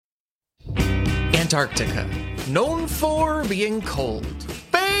Antarctica, known for being cold,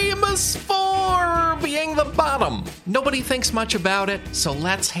 famous for being the bottom. Nobody thinks much about it, so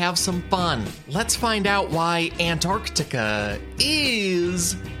let's have some fun. Let's find out why Antarctica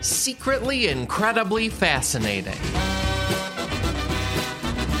is secretly incredibly fascinating.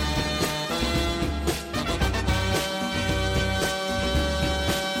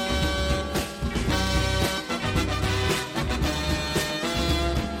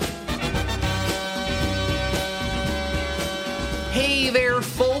 Hey there,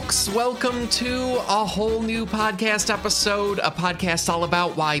 folks. Welcome to a whole new podcast episode, a podcast all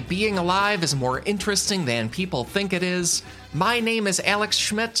about why being alive is more interesting than people think it is. My name is Alex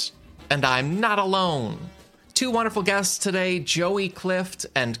Schmidt, and I'm not alone. Two wonderful guests today, Joey Clift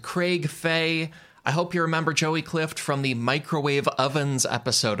and Craig Fay. I hope you remember Joey Clift from the Microwave Ovens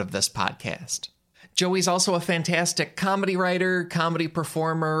episode of this podcast. Joey's also a fantastic comedy writer, comedy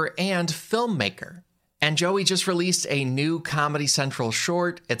performer, and filmmaker. And Joey just released a new Comedy Central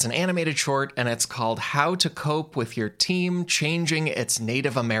short. It's an animated short, and it's called How to Cope with Your Team Changing Its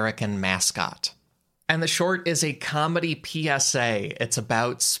Native American Mascot. And the short is a comedy PSA. It's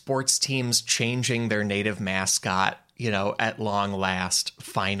about sports teams changing their native mascot, at long last,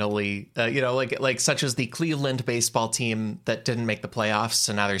 finally. Like such as the Cleveland baseball team that didn't make the playoffs,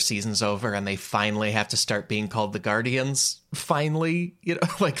 so now their season's over, and they finally have to start being called the Guardians. Finally,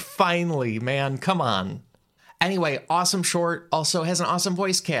 finally, man, come on. Anyway, awesome short, also has an awesome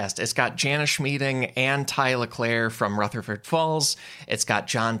voice cast. It's got Janice Schmieding and Ty LeClaire from Rutherford Falls. It's got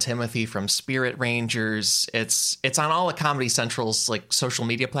John Timothy from Spirit Rangers. It's on all of Comedy Central's social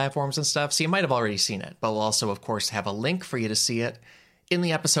media platforms and stuff, so you might have already seen it. But we'll also, of course, have a link for you to see it in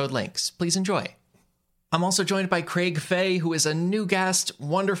the episode links. Please enjoy. I'm also joined by Craig Fay, who is a new guest,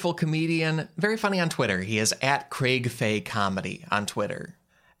 wonderful comedian, very funny on Twitter. He is at Craig Fay Comedy on Twitter.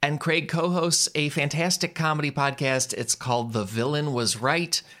 And Craig co-hosts a fantastic comedy podcast. It's called The Villain Was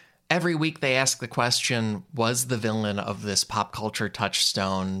Right. Every week they ask the question, was the villain of this pop culture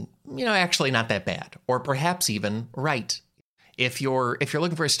touchstone, actually not that bad, or perhaps even right? If you're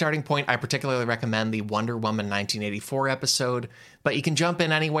looking for a starting point, I particularly recommend the Wonder Woman 1984 episode, but you can jump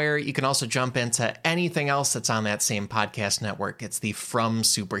in anywhere. You can also jump into anything else that's on that same podcast network. It's the From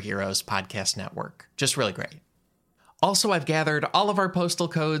Superheroes podcast network. Just really great. Also, I've gathered all of our postal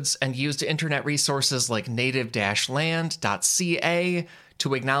codes and used internet resources like native-land.ca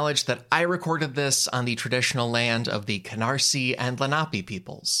to acknowledge that I recorded this on the traditional land of the Canarsie and Lenape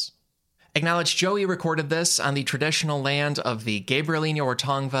peoples. Acknowledge Joey recorded this on the traditional land of the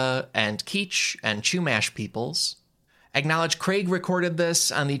Gabrielino-Ortongva and Kizh and Chumash peoples. Acknowledge Craig recorded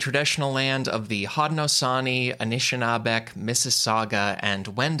this on the traditional land of the Haudenosaunee, Anishinaabeg, Mississauga, and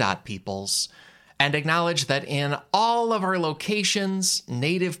Wendat peoples. And acknowledge that in all of our locations,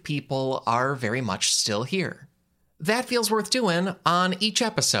 Native people are very much still here. That feels worth doing on each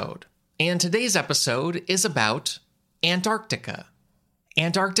episode. And today's episode is about Antarctica.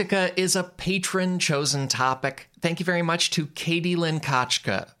 Antarctica is a patron-chosen topic. Thank you very much to Katie Lynn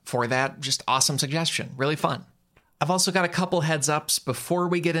Kochka for that just awesome suggestion. Really fun. I've also got a couple heads-ups before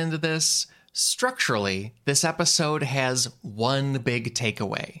we get into this. Structurally, this episode has one big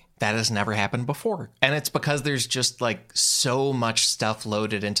takeaway. That has never happened before. And it's because there's just so much stuff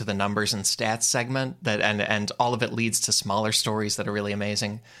loaded into the numbers and stats segment that and all of it leads to smaller stories that are really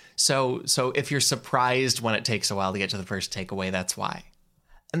amazing. So if you're surprised when it takes a while to get to the first takeaway, that's why.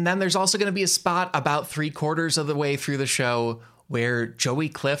 And then there's also going to be a spot about 3/4 of the way through the show where Joey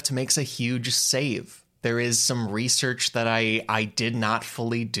Clift makes a huge save. There is some research that I did not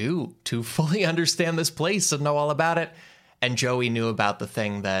fully do to fully understand this place and know all about it. And Joey knew about the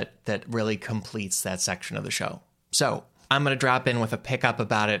thing that really completes that section of the show. So I'm going to drop in with a pickup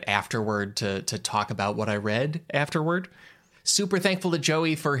about it afterward to talk about what I read afterward. Super thankful to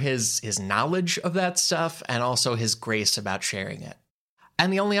Joey for his knowledge of that stuff and also his grace about sharing it.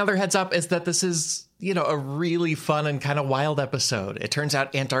 And the only other heads up is that this is, a really fun and kind of wild episode. It turns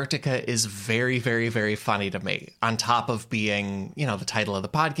out Antarctica is very, very, very funny to me, on top of being, the title of the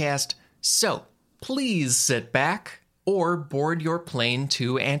podcast. So please sit back or board your plane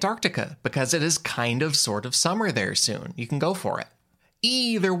to Antarctica, because it is sort of summer there soon. You can go for it.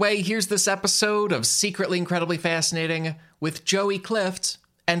 Either way, here's this episode of Secretly Incredibly Fascinating with Joey Clift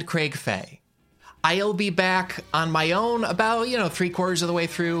and Craig Fay. I'll be back on my own about, 3/4 of the way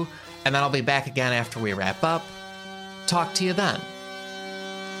through, and then I'll be back again after we wrap up. Talk to you then.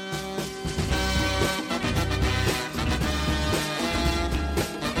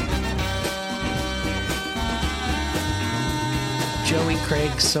 Joey,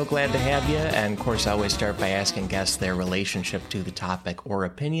 Craig, so glad to have you. And of course, I always start by asking guests their relationship to the topic or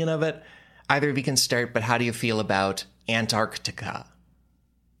opinion of it. either of you can start, but how do you feel about Antarctica?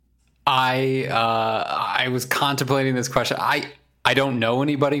 I was contemplating this question. I don't know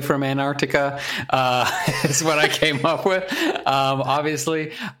anybody from Antarctica. Is what I came up with.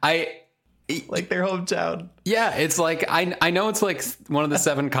 Obviously, like their hometown. Yeah, it's like I know it's like one of the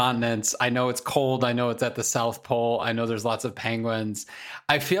 7 continents. I know it's cold. I know it's at the South Pole. I know there's lots of penguins.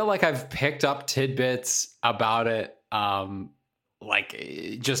 I feel like I've picked up tidbits about it.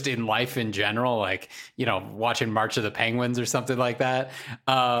 Like just in life in general, like, you know, watching March of the Penguins or something like that.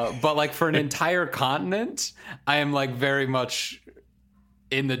 But like for an entire continent, I am like very much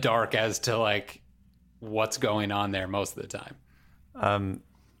in the dark as to like what's going on there most of the time.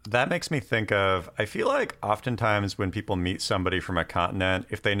 That makes me think of, I feel like oftentimes when people meet somebody from a continent,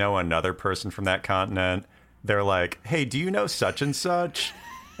 if they know another person from that continent, they're like, hey, do you know such and such?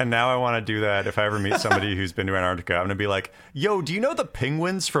 And now I want to do that. If I ever meet somebody who's been to Antarctica, I'm going to be like, yo, do you know the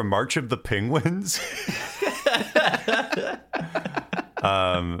penguins from March of the Penguins?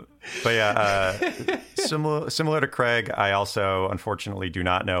 But yeah, similar to Craig, I also unfortunately do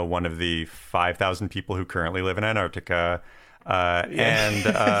not know one of the 5,000 people who currently live in Antarctica.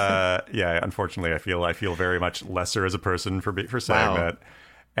 Unfortunately, I feel very much lesser as a person for saying that.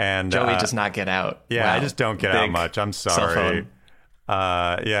 And Joey does not get out. Yeah, wow. I just don't get out much. I'm sorry.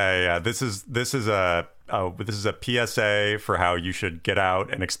 This is a PSA for how you should get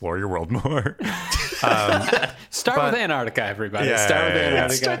out and explore your world more. Start with Antarctica, everybody. Start with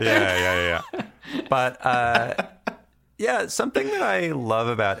Antarctica. But something that I love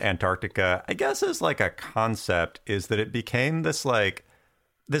about Antarctica, I guess, is like a concept, is that it became this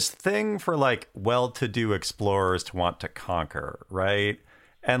thing for like well-to-do explorers to want to conquer, right?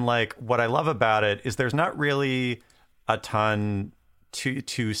 And like what I love about it is there's not really a ton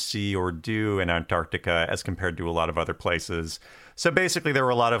to see or do in Antarctica as compared to a lot of other places. So basically there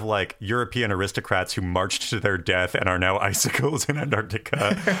were a lot of like European aristocrats who marched to their death and are now icicles in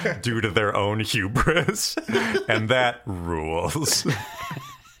Antarctica due to their own hubris. And that rules.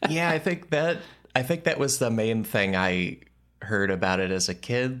 Yeah, I think that was the main thing I heard about it as a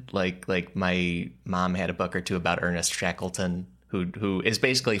kid. Like my mom had a book or two about Ernest Shackleton, who is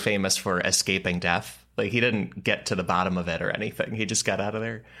basically famous for escaping death. Like, he didn't get to the bottom of it or anything. He just got out of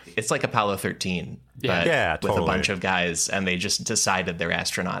there. It's like Apollo 13, but with a bunch of guys, and they just decided they're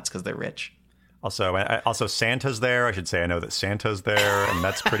astronauts because they're rich. Also, Santa's there. I should say I know that Santa's there, and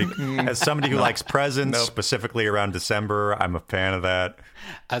that's pretty... As somebody who likes presents, specifically around December, I'm a fan of that.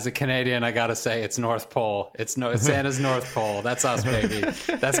 As a Canadian, I gotta say, it's North Pole. It's Santa's North Pole. That's us, baby.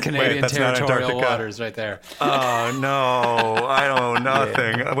 That's Canadian territorial waters right there. Oh, no. I know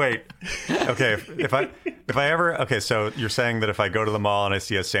nothing. Yeah. Wait. Okay, if I ever... Okay, so you're saying that if I go to the mall and I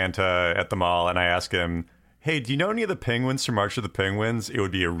see a Santa at the mall and I ask him, hey, do you know any of the penguins from March of the Penguins? It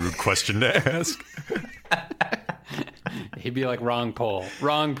would be a rude question to ask. He'd be like, wrong pole.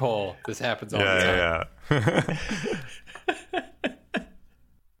 Wrong pole. This happens all the time. Yeah.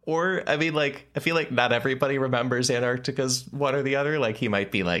 Or, I mean, like, I feel like not everybody remembers Antarctica's one or the other. Like, he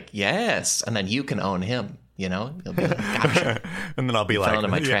might be like, yes, and then you can own him, you know? He'll be like, gotcha. And then I'll be like, fell into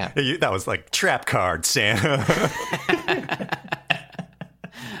my trap. That was like trap card, Santa.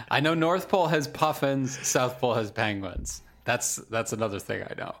 I know North Pole has puffins, South Pole has penguins. That's another thing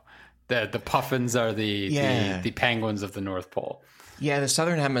I know. The puffins are the penguins of the North Pole. Yeah, the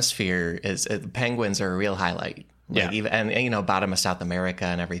Southern Hemisphere penguins are a real highlight. Like, even, and you know, bottom of South America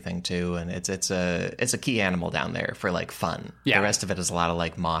and everything too, and it's a key animal down there for like fun. Yeah. The rest of it is a lot of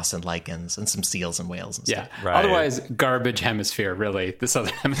like moss and lichens and some seals and whales and stuff. Yeah, right. Otherwise, garbage hemisphere. Really, the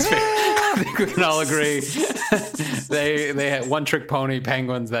Southern Hemisphere. I think we can all agree. they had one trick pony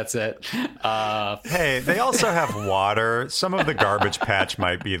penguins. That's it. Hey, they also have water. Some of the garbage patch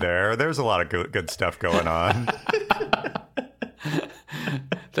might be there. There's a lot of good stuff going on.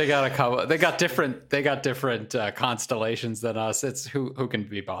 They got a couple. They got different constellations than us. It's who can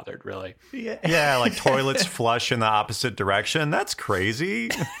be bothered, really. Yeah, like toilets flush in the opposite direction. That's crazy.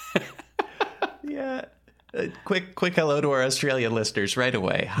 Yeah. Quick hello to our Australian listeners right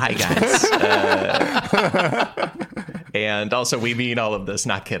away. Hi guys. And also, we mean all of this.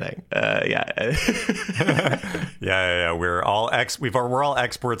 Not kidding. Yeah. Yeah. We're all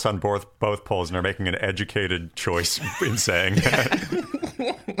experts on both poles, and are making an educated choice in saying that.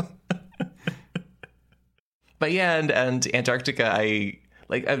 But yeah, and Antarctica,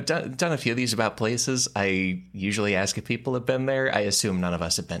 I've done a few of these about places. I usually ask if people have been there. I assume none of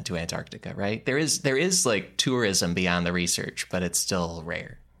us have been to Antarctica, right? There is like tourism beyond the research, but it's still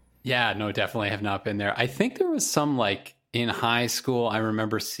rare. Yeah, no, definitely have not been there. I think there was some, like, in high school, I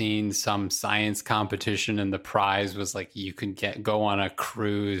remember seeing some science competition, and the prize was like you can go on a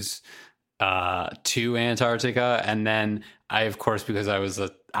cruise to Antarctica, and then I, of course, because I was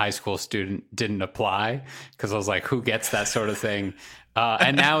a high school student, didn't apply because I was like, who gets that sort of thing?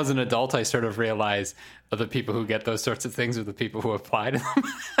 And now as an adult, I sort of realize the people who get those sorts of things are the people who apply to them.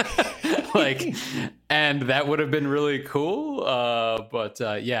 Like, and that would have been really cool. That's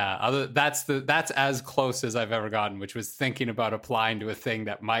as close as I've ever gotten, which was thinking about applying to a thing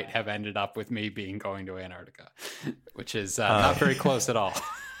that might have ended up with me going to Antarctica, which is not very close at all.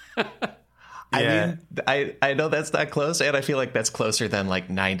 I mean, I know that's not close, and I feel like that's closer than like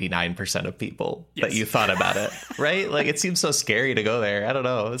 99% of people that you thought about it, right? Like, it seems so scary to go there. I don't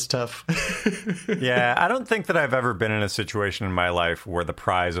know. It's tough. Yeah, I don't think that I've ever been in a situation in my life where the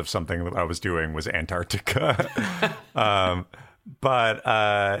prize of something that I was doing was Antarctica. I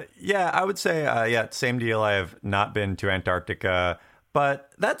would say, same deal. I have not been to Antarctica.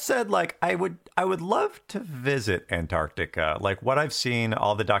 But that said, like, I would love to visit Antarctica. Like, what I've seen,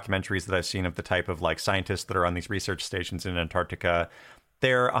 all the documentaries that I've seen of the type of like scientists that are on these research stations in Antarctica,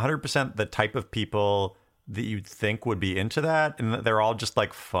 they're 100% the type of people that you'd think would be into that, and they're all just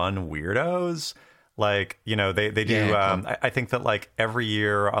like fun weirdos. Like, you know, they do. Yeah. I think that like every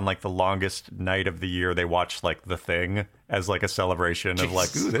year on like the longest night of the year, they watch like The Thing as like a celebration of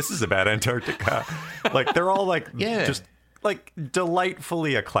like, ooh, this is about Antarctica. Like, they're all like just like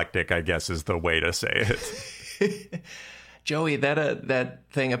delightfully eclectic, I guess is the way to say it. Joey,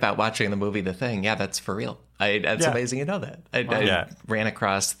 that thing about watching the movie The Thing, that's for real. It's amazing you know that. I ran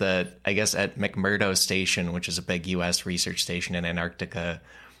across I guess at McMurdo Station, which is a big U.S. research station in Antarctica,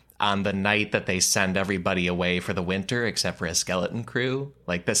 on the night that they send everybody away for the winter except for a skeleton crew.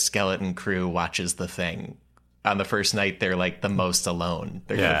 Like, the skeleton crew watches The Thing. On the first night, they're like the most alone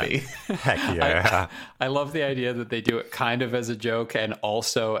they're gonna be. Heck yeah. I love the idea that they do it kind of as a joke and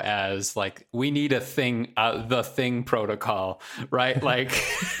also as like, we need a thing, the Thing protocol, right? Like,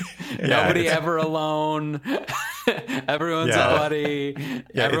 nobody ever alone. Everyone's a buddy.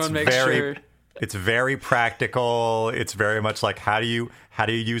 Everyone makes sure. It's very practical. It's very much like, how do you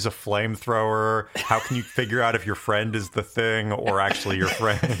use a flamethrower? How can you figure out if your friend is the Thing or actually your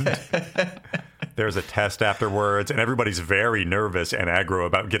friend? There's a test afterwards, and everybody's very nervous and aggro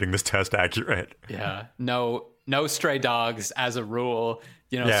about getting this test accurate. Yeah. No stray dogs as a rule.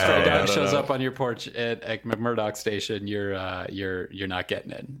 You know, stray dog shows up on your porch at McMurdoch Station, you're not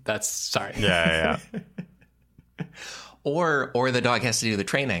getting in. That's sorry. Yeah. Or the dog has to do the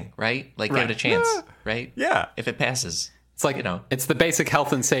training, right? Like, give it a chance, right? Yeah. If it passes. It's like, it's the basic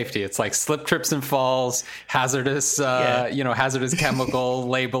health and safety. It's like slip, trips, and falls, hazardous, hazardous chemical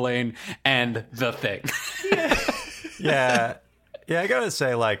labeling, and The Thing. Yeah. I gotta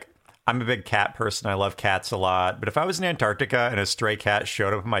say, like, I'm a big cat person. I love cats a lot. But if I was in Antarctica and a stray cat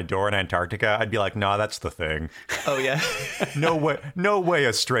showed up at my door in Antarctica, I'd be like, nah, that's The Thing. Oh, yeah. No way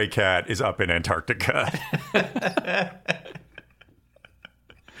a stray cat is up in Antarctica.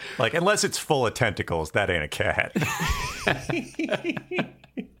 Like, unless it's full of tentacles, that ain't a cat.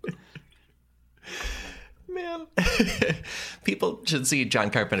 Man. People should see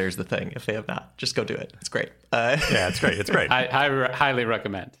John Carpenter's The Thing if they have not. Just go do it. It's great. It's great. I highly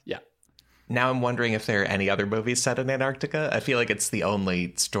recommend. Yeah. Now I'm wondering if there are any other movies set in Antarctica. I feel like it's the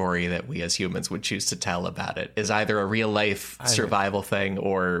only story that we as humans would choose to tell about it is either a real life survival thing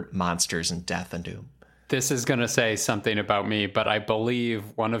or monsters and death and doom. This is going to say something about me, but I believe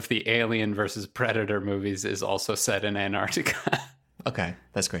one of the Alien versus Predator movies is also set in Antarctica. Okay,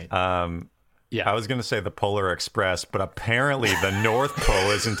 that's great. I was going to say the Polar Express, but apparently the North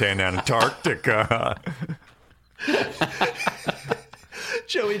Pole isn't in Antarctica.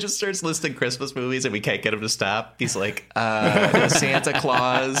 Joey just starts listing Christmas movies and we can't get him to stop. He's like, Santa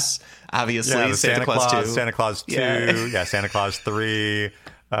Claus, obviously, Santa Claus 2. Santa Claus 2, Santa Claus 3.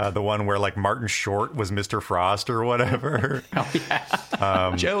 The one where like Martin Short was Mr. Frost or whatever. Oh,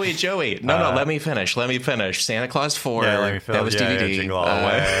 yeah. Joey. No, let me finish. Santa Claus 4. That was DVD. Jingle All the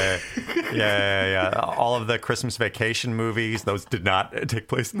Way. Yeah. All of the Christmas Vacation movies, those did not take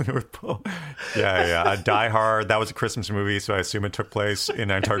place in the North Pole. Yeah. Die Hard, that was a Christmas movie, so I assume it took place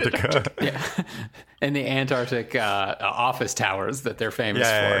in Antarctica. Yeah. And the Antarctic office towers that they're famous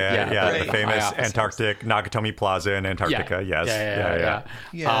for. The famous Antarctic Nakatomi Plaza in Antarctica. Yes. Yeah.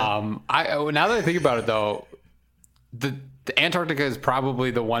 Now that I think about it, though, the Antarctica is probably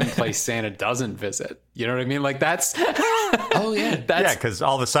the one place Santa doesn't visit. You know what I mean? Like, that's because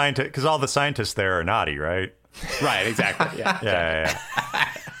all the scientists there are naughty, right? Right, exactly. Yeah.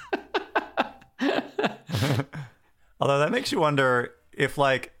 Although that makes you wonder if,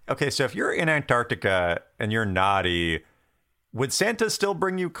 like, okay, so if you're in Antarctica and you're naughty, would Santa still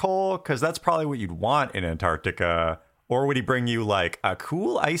bring you coal? Because that's probably what you'd want in Antarctica. Or would he bring you like a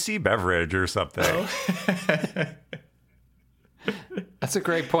cool icy beverage or something? Oh. That's a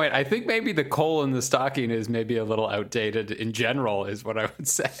great point. I think maybe the coal in the stocking is maybe a little outdated in general, is what I would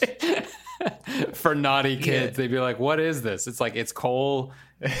say. For naughty kids, they'd be like, what is this? It's like, it's coal.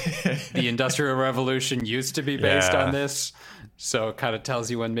 The Industrial Revolution used to be based on this. So it kind of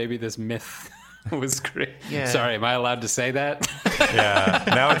tells you when maybe this myth was great. Yeah. Sorry, am I allowed to say that? Yeah.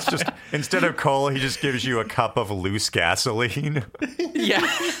 Now it's just, instead of coal, he just gives you a cup of loose gasoline. Yeah.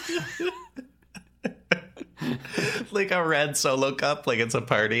 Like a red Solo cup, like it's a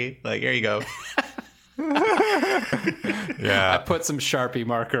party. Like, here you go. Yeah. I put some Sharpie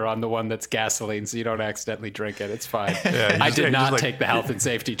marker on the one that's gasoline so you don't accidentally drink it. It's fine. Yeah, I did not take the health and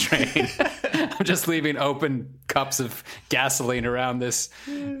safety training. I'm just leaving open cups of gasoline around this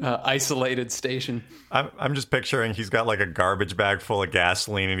isolated station. I'm just picturing he's got like a garbage bag full of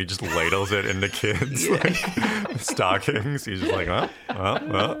gasoline and he just ladles it into kids' like, stockings. He's just like,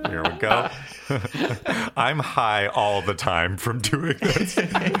 well, here we go. I'm high all the time from doing this.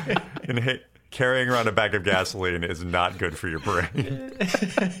 And carrying around a bag of gasoline is not good for your brain.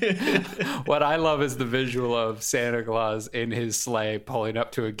 What I love is the visual of Santa Claus in his sleigh pulling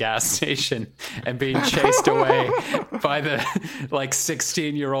up to a gas station and being chased away by the like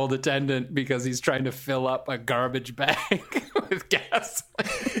 16-year-old attendant because he's trying to fill up a garbage bag with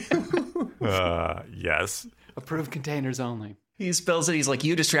gasoline. Yes. Approved containers only. He spills it. He's like,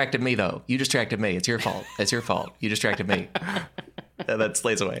 you distracted me, though. You distracted me. It's your fault. It's your fault. You distracted me. And that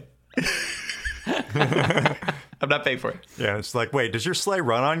sleighs away. I'm not paying for it. Yeah, it's like, wait, does your sleigh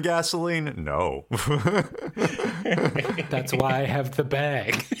run on gasoline? No. That's why I have the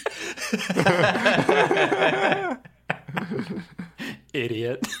bag.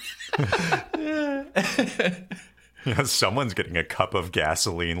 Idiot. Yeah, someone's getting a cup of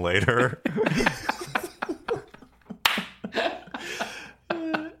gasoline later.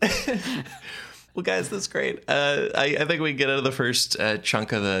 Well, guys, that's great. I think we can get into the first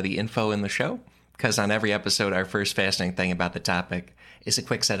chunk of the info in the show, because on every episode, our first fascinating thing about the topic is a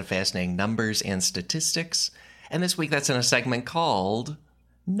quick set of fascinating numbers and statistics. And this week, that's in a segment called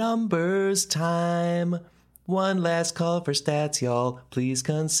Numbers Time. One last call for stats, y'all. Please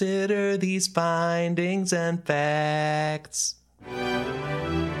consider these findings and facts.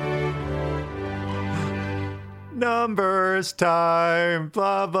 Numbers time,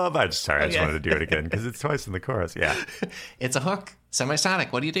 blah, blah, blah. I just wanted to do it again because it's twice in the chorus. Yeah. It's a hook.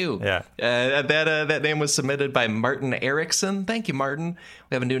 Semisonic. What do you do? Yeah. That name was submitted by Martin Erickson. Thank you, Martin.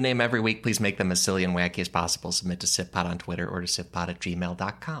 We have a new name every week. Please make them as silly and wacky as possible. Submit to SIPPod on Twitter or to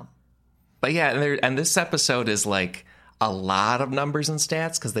sippod@gmail.com. But yeah, and this episode is like a lot of numbers and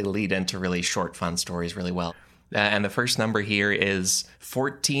stats because they lead into really short, fun stories really well. And the first number here is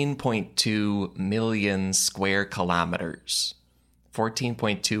 14.2 million square kilometers.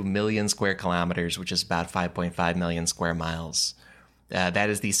 14.2 million square kilometers, which is about 5.5 million square miles. That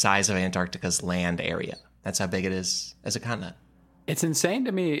is the size of Antarctica's land area. That's how big it is as a continent. It's insane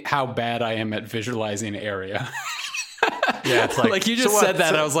to me how bad I am at visualizing area. Yeah, it's like you just said that,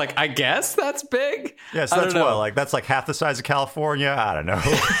 and I was like, I guess that's big. Yeah, so that's what, like that's like half the size of California. I don't know.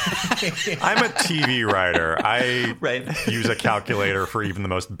 I'm a TV writer. I use a calculator for even the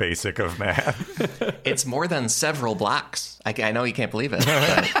most basic of math. It's more than several blocks. I know you can't believe it.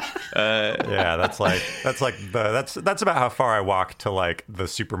 But, yeah, that's about how far I walk to like the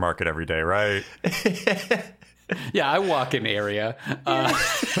supermarket every day, right? Yeah, I walk in area.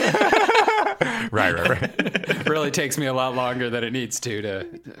 Right. Really takes me a lot longer than it needs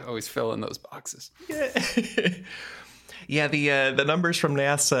to always fill in those boxes. Yeah, the numbers from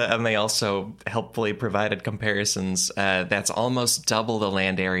NASA, and they also helpfully provided comparisons. That's almost double the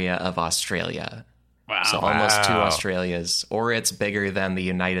land area of Australia. Wow. So almost two Australias, or it's bigger than the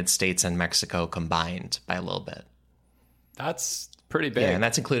United States and Mexico combined by a little bit. That's pretty big. Yeah, and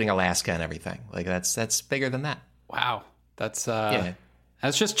that's including Alaska and everything. Like that's bigger than that. Wow. That's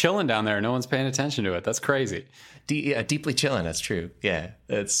that's just chilling down there. No one's paying attention to it. That's crazy. Deeply chilling. That's true. Yeah,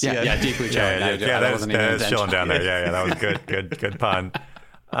 it's deeply chilling. That's chilling down there. Yeah, that was good pun.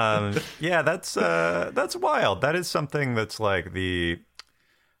 Yeah, that's wild. That is something that's like the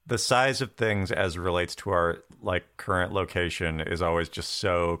size of things as it relates to our like current location is always just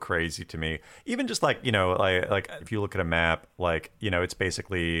so crazy to me. Even just like, you know, like if you look at a map, like, you know, it's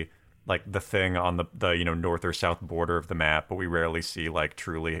basically like the thing on the you know, north or south border of the map, but we rarely see like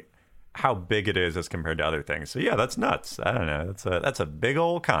truly how big it is as compared to other things. So yeah, that's nuts. I don't know. That's a big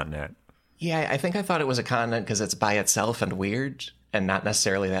old continent. Yeah, I think I thought it was a continent because it's by itself and weird and not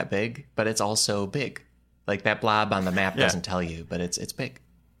necessarily that big, but it's also big. Like that blob on the map doesn't tell you, but it's big.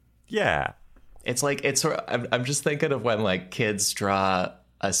 Yeah. It's like I'm just thinking of when like kids draw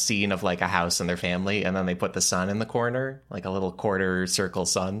a scene of like a house and their family, and then they put the sun in the corner, like a little quarter circle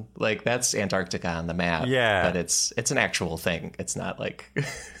sun. Like that's Antarctica on the map. Yeah, but it's an actual thing. It's not like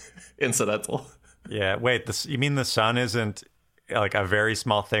incidental. Yeah. Wait, you mean the sun isn't like a very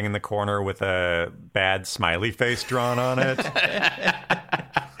small thing in the corner with a bad smiley face drawn on it?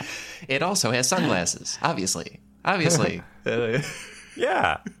 It also has sunglasses, obviously.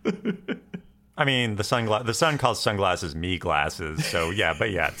 Yeah. I mean, the sun calls sunglasses me glasses, so yeah,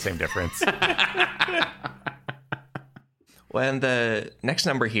 but yeah, same difference. Well, and the next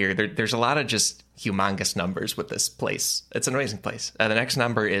number here, there's a lot of just humongous numbers with this place. It's an amazing place. The next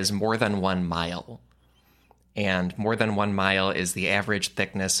number is more than 1 mile. And more than 1 mile is the average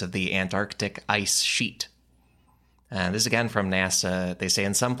thickness of the Antarctic ice sheet. This is again from NASA. They say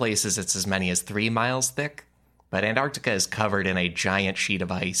in some places it's as many as 3 miles thick, but Antarctica is covered in a giant sheet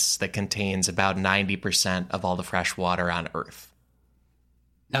of ice that contains about 90% of all the fresh water on Earth.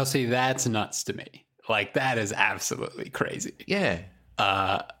 Now, see, that's nuts to me. Like, that is absolutely crazy. Yeah.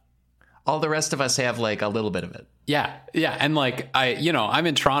 All the rest of us have like a little bit of it. Yeah. And like, I'm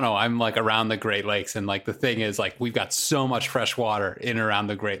in Toronto. I'm like around the Great Lakes. And like, the thing is like, we've got so much fresh water in and around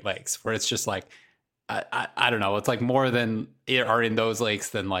the Great Lakes where it's just like, I don't know. It's like more than are in those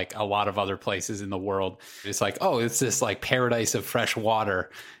lakes than like a lot of other places in the world. It's like, oh, it's this like paradise of fresh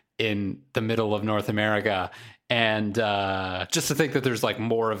water in the middle of North America. And just to think that there's like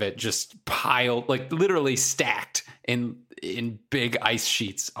more of it just piled, like literally stacked in big ice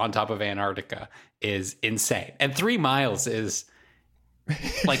sheets on top of Antarctica is insane. And 3 miles is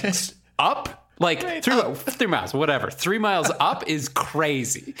like up. Like 3 miles, whatever. 3 miles up is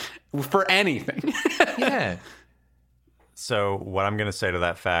crazy for anything. Yeah. So what I'm going to say to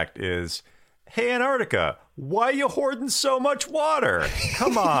that fact is, hey, Antarctica, why are you hoarding so much water?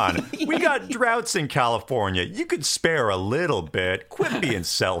 Come on. We got droughts in California. You could spare a little bit. Quit being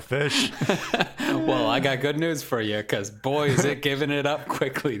selfish. Well, I got good news for you because, boy, is it giving it up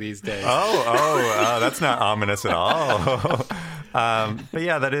quickly these days. Oh, that's not ominous at all. But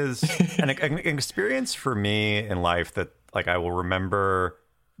yeah, that is an experience for me in life that like I will remember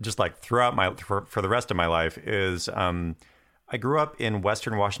just like throughout for the rest of my life is I grew up in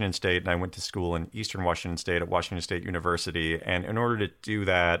Western Washington State and I went to school in Eastern Washington State at Washington State University. And in order to do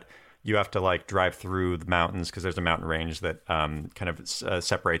that, you have to like drive through the mountains because there's a mountain range that kind of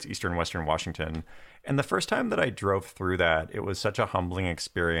separates Eastern and Western Washington. And the first time that I drove through that, it was such a humbling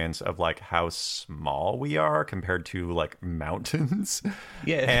experience of like how small we are compared to like mountains.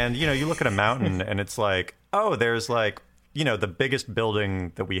 Yeah. And, you look at a mountain and it's like, oh, there's like, the biggest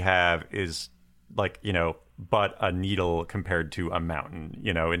building that we have is like, but a needle compared to a mountain,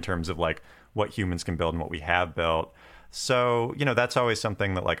 in terms of like what humans can build and what we have built. So, that's always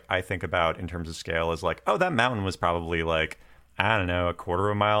something that like I think about in terms of scale is like, oh, that mountain was probably like, I don't know,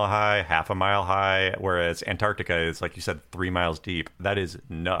 1/4 mile high, 1/2 mile high, whereas Antarctica is, like you said, 3 miles deep. That is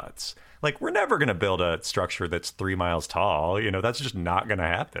nuts. Like, we're never going to build a structure that's 3 miles tall. That's just not going to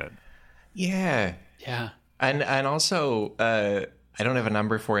happen. Yeah. Yeah. And also, I don't have a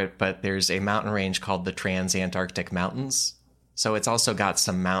number for it, but there's a mountain range called the Transantarctic Mountains. So it's also got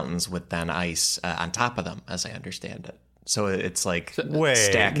some mountains with then ice on top of them, as I understand it. So it's like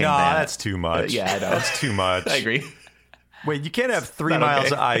stacking that. That's too much. Yeah, I know. That's too much. I agree. Wait, you can't have 3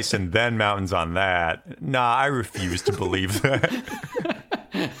 miles of ice and then mountains on that. Nah, I refuse to believe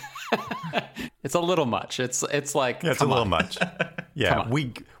that. It's a little much. It's like it's a little much. Yeah,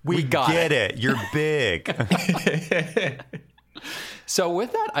 we get it. You're big. So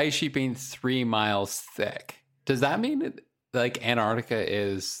with that ice sheet being 3 miles thick, does that mean like Antarctica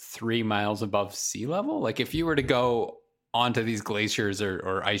is 3 miles above sea level? Like if you were to go onto these glaciers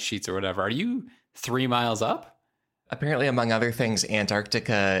or ice sheets or whatever, are you 3 miles up? Apparently, among other things,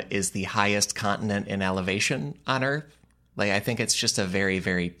 Antarctica is the highest continent in elevation on Earth. Like, I think it's just a very,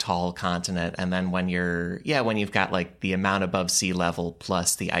 very tall continent. And then when you've got like the amount above sea level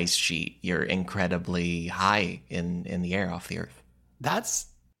plus the ice sheet, you're incredibly high in the air off the Earth. That's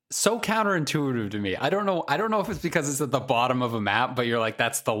so counterintuitive to me. I don't know if it's because it's at the bottom of a map, but you're like,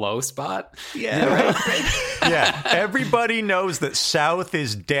 that's the low spot. Yeah, right. Yeah, everybody knows that south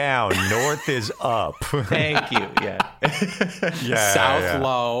is down, north is up. Thank you. Yeah. South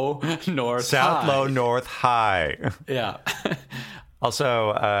low, north South high. Low, north high. Yeah.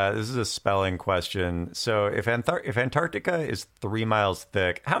 Also, this is a spelling question. So if Antarctica is 3 miles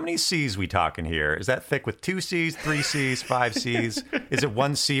thick, how many C's we talking here? Is that thick with 2 C's, 3 C's, 5 C's? Is it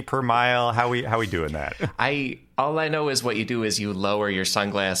 1 C per mile? How we doing that? All I know is what you do is you lower your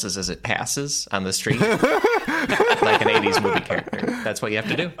sunglasses as it passes on the street. Like an 80s movie character. That's what you have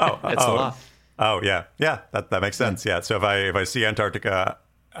to do. It's the law. Oh, yeah. Yeah, that makes sense. Yeah. So if I see Antarctica,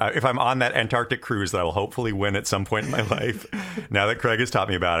 if I'm on that Antarctic cruise that I will hopefully win at some point in my life, now that Craig has taught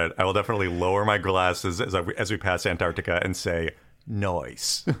me about it, I will definitely lower my glasses as we pass Antarctica and say,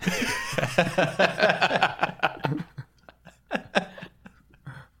 nice.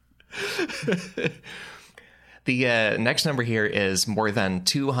 The next number here is more than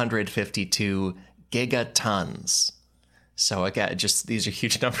 252 gigatons. So again, just these are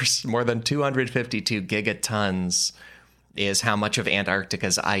huge numbers. More than 252 gigatons is how much of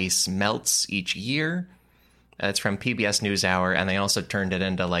Antarctica's ice melts each year. It's from PBS NewsHour, and they also turned it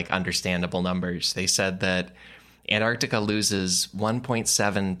into like understandable numbers. They said that Antarctica loses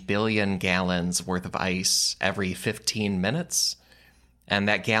 1.7 billion gallons worth of ice every 15 minutes. And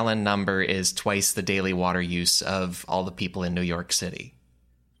that gallon number is twice the daily water use of all the people in New York City.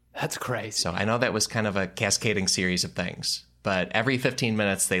 That's crazy. So I know that was kind of a cascading series of things, but every 15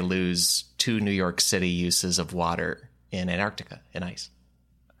 minutes they lose 2 New York City uses of water in Antarctica, in ice.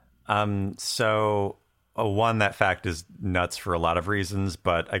 So one, that fact is nuts for a lot of reasons,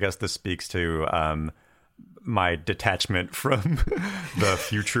 but I guess this speaks to my detachment from the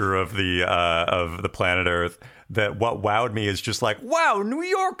future of the planet Earth. That what wowed me is just like, wow, New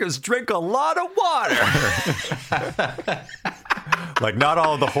Yorkers drink a lot of water. Like, not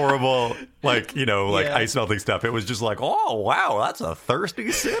all the horrible, like, ice melting stuff. It was just like, oh, wow, that's a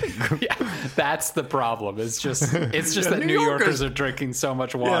thirsty city. Yeah, that's the problem. It's just that New Yorkers are drinking so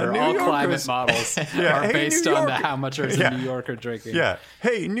much water. Yeah, all climate models are based on how much is a New Yorker drinking. Yeah.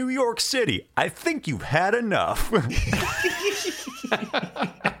 Hey, New York City, I think you've had enough.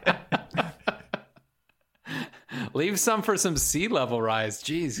 Leave some for some sea level rise.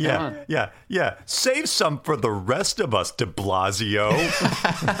 Jeez, come on. Yeah. Save some for the rest of us, de Blasio.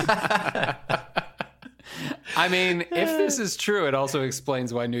 I mean, if this is true, it also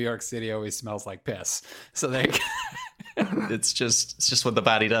explains why New York City always smells like piss. So they It's just what the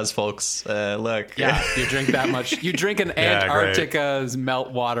body does, folks. Look. Yeah, you drink that much. You drink an Antarctica's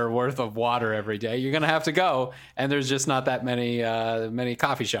melt water worth of water every day. You're going to have to go. And there's just not that many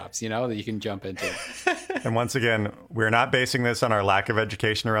coffee shops, that you can jump into. And once again, we're not basing this on our lack of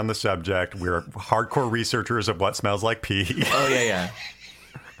education around the subject. We're hardcore researchers of what smells like pee. Oh, yeah.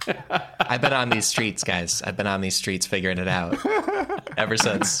 I've been on these streets, guys. I've been on these streets figuring it out ever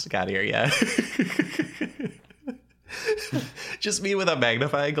since got here, yeah. Just me with a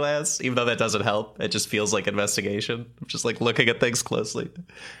magnifying glass, even though that doesn't help. It just feels like investigation. I'm just like looking at things closely.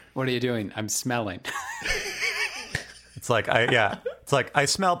 What are you doing? I'm smelling. It's like I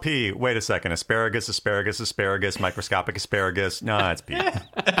smell pee. Wait a second. Asparagus, microscopic asparagus. No, it's pee.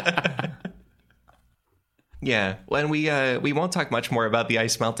 Yeah. Well, and we won't talk much more about the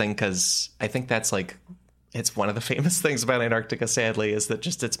ice melting because I think that's it's one of the famous things about Antarctica, sadly, is that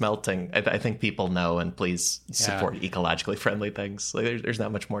just it's melting. I think people know, and please support ecologically friendly things. Like, there's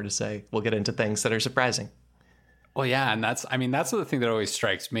not much more to say. We'll get into things that are surprising. Well, yeah, and that's the thing that always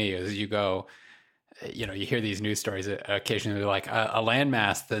strikes me is you go, you hear these news stories occasionally, like a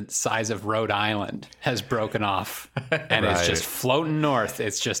landmass the size of Rhode Island has broken off and it's just floating north.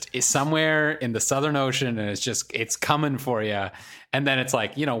 It's somewhere in the Southern Ocean and it's coming for you. And then it's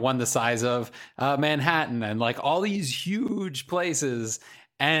like, one the size of Manhattan and like all these huge places.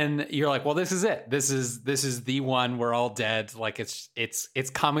 And you're like, well, this is it. This is the one. We're all dead. Like it's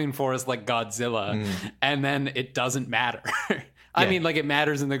coming for us like Godzilla. And then it doesn't matter. I mean, like, it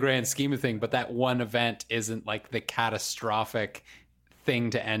matters in the grand scheme of things, but that one event isn't like the catastrophic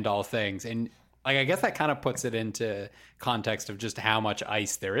thing to end all things. And like, I guess that kind of puts it into context of just how much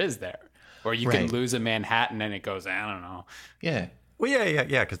ice there is there. Or you can lose a Manhattan and it goes, I don't know. Yeah. Well,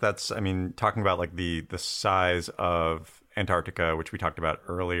 yeah. Because that's, talking about like the size of Antarctica, which we talked about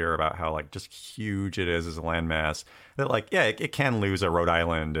earlier, about how like just huge it is as a landmass. That like, it can lose a Rhode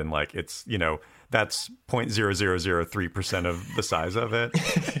Island, and like it's that's 0.0003% of the size of it.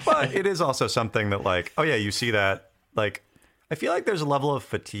 But it is also something that like, oh yeah, you see that, like, I feel like there's a level of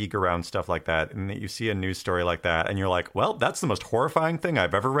fatigue around stuff like that, and that you see a news story like that and you're like, well, that's the most horrifying thing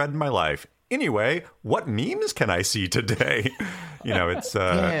I've ever read in my life. Anyway, what memes can I see today? It's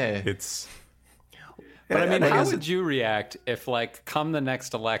But I mean, how would you react if, like, come the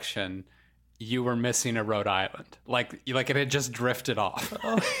next election, you were missing a Rhode Island? Like it had just drifted off.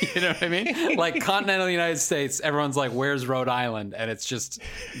 You know what I mean? Like, continental United States, everyone's like, where's Rhode Island? And it's just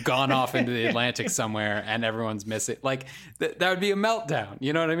gone off into the Atlantic somewhere and everyone's missing. Like, that would be a meltdown.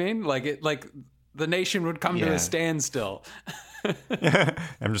 You know what I mean? Like the nation would come to a standstill.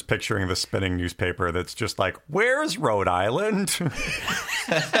 I'm just picturing the spinning newspaper that's just like, where's Rhode Island?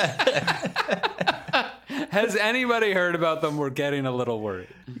 Has anybody heard about them? We're getting a little worried.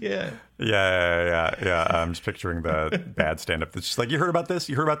 Yeah. Yeah. I'm just picturing the bad stand-up that's just like, you heard about this?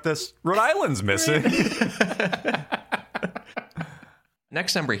 You heard about this? Rhode Island's missing.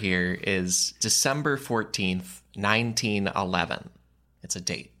 Next number here is December 14th, 1911. It's a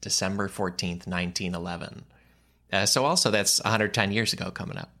date, December 14th, 1911. So also that's 110 years ago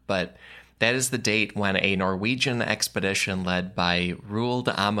coming up. But that is the date when a Norwegian expedition led by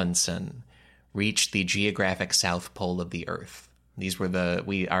Roald Amundsen reached the geographic South Pole of the Earth.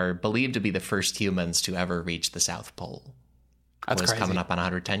 We are believed to be the first humans to ever reach the South Pole. That's crazy. Coming up on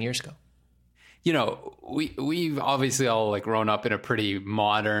 110 years ago. You know, we've obviously all like grown up in a pretty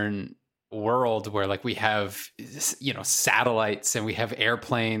modern world where like we have, you know, satellites and we have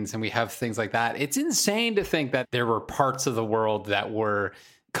airplanes and we have things like that. It's insane to think that there were parts of the world that were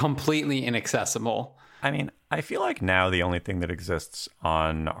completely inaccessible. I mean, I feel like now the only thing that exists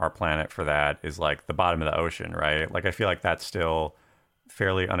on our planet for that is like the bottom of the ocean, right? Like I feel like that's still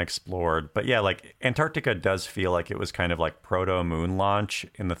fairly unexplored. But yeah, like Antarctica does feel like it was kind of like proto moon launch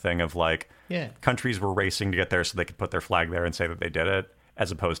in the thing of like countries were racing to get there so they could put their flag there and say that they did it,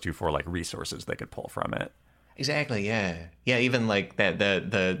 as opposed to for like resources they could pull from it. Exactly, yeah. Yeah, even like that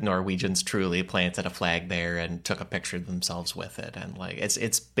the Norwegians truly planted a flag there and took a picture of themselves with it. And like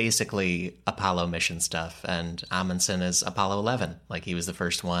it's basically Apollo mission stuff. And Amundsen is Apollo 11. Like he was the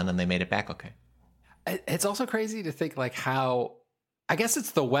first one and they made it back okay. It's also crazy to think like how, I guess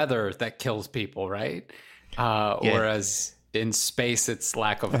it's the weather that kills people, right? Whereas in space, it's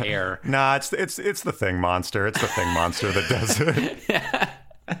lack of air. Nah, it's the thing monster. It's the thing monster that does it. Yeah.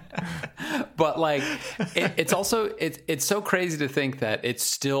 But like, it's also it's so crazy to think that it's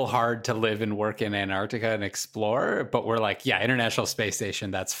still hard to live and work in Antarctica and explore. But we're like, yeah, International Space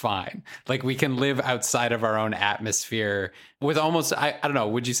Station, that's fine. Like we can live outside of our own atmosphere with almost, I don't know,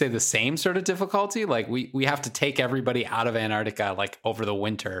 would you say the same sort of difficulty? Like we have to take everybody out of Antarctica like over the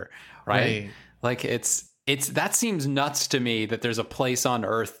winter, right? Like it's that seems nuts to me that there's a place on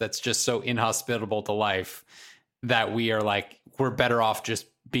Earth that's just so inhospitable to life that we're better off just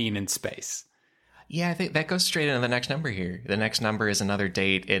being in space. Yeah, I think that goes straight into the next number here. The next number is another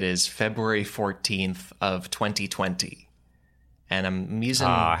date. It is February 14th of 2020. And I'm using...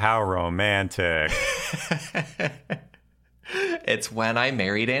 how romantic. It's when I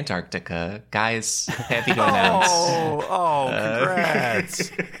married Antarctica. Guys, happy to announce.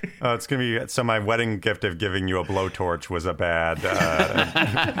 Congrats. It's going to be... So my wedding gift of giving you a blowtorch was a bad...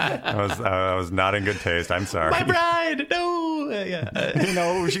 I was not in good taste. I'm sorry. My bride! No! You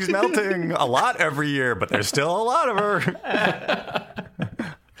know, she's melting a lot every year, but there's still a lot of her.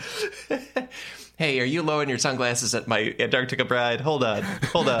 Hey, are you lowering your sunglasses at my Antarctica bride? Hold on.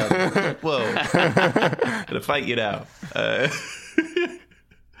 Whoa. Gonna fight you now.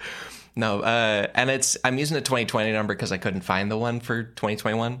 No, and I'm using the 2020 number because I couldn't find the one for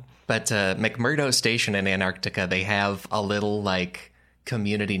 2021. But McMurdo Station in Antarctica, they have a little like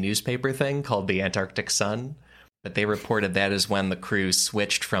community newspaper thing called the Antarctic Sun. But they reported that is when the crew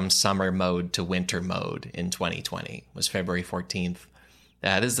switched from summer mode to winter mode in 2020. Was February 14th.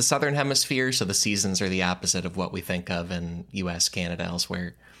 This is the Southern Hemisphere, so the seasons are the opposite of what we think of in U.S., Canada,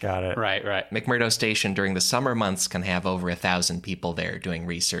 elsewhere. Got it. Right. McMurdo Station during the summer months can have over 1,000 people there doing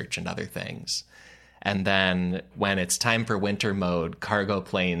research and other things. And then when it's time for winter mode, cargo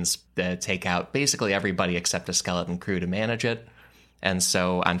planes take out basically everybody except a skeleton crew to manage it. And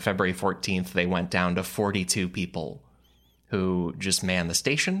so on February 14th, they went down to 42 people who just man the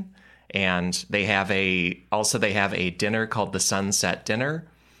station. And they have a dinner called the Sunset Dinner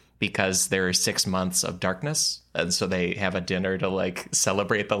because there are 6 months of darkness. And so they have a dinner to like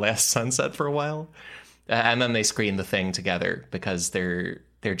celebrate the last sunset for a while. And then they screen the thing together because they're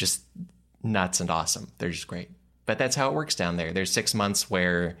just nuts and awesome. They're just great. But that's how it works down there. There's 6 months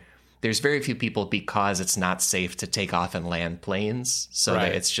where there's very few people because it's not safe to take off and land planes. So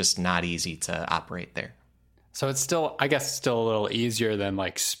that it's just not easy to operate there. So it's still, I guess, still a little easier than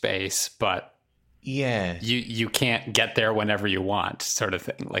like space, but yeah, you can't get there whenever you want, sort of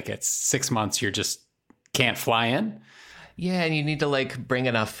thing. Like it's 6 months, you just can't fly in. Yeah, and you need to like bring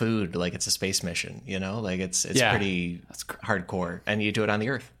enough food, like it's a space mission, you know, like it's pretty hardcore, and you do it on the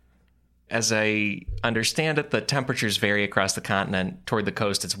Earth. As I understand it, the temperatures vary across the continent. Toward the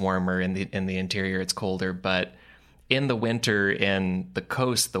coast, it's warmer. In the interior, it's colder. But in the winter, in the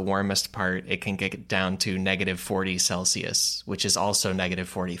coast, the warmest part, it can get down to negative 40 Celsius, which is also negative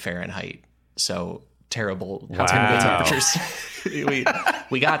 40 Fahrenheit. So terrible temperatures.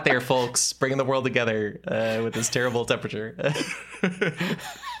 we got there, folks, bringing the world together with this terrible temperature.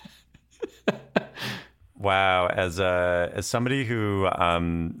 Wow, as somebody who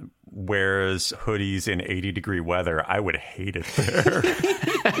wears hoodies in 80-degree weather, I would hate it there.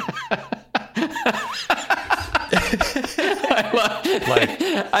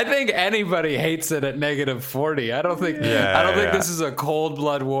 I think anybody hates it at -40. I don't think this is a cold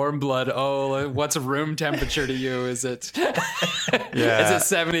blood, warm blood. Oh, what's room temperature to you? Is it is it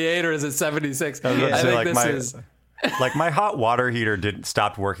 78 or is it 76? I think this is like my hot water heater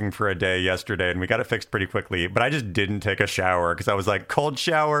stopped working for a day yesterday, and we got it fixed pretty quickly. But I just didn't take a shower because I was like, cold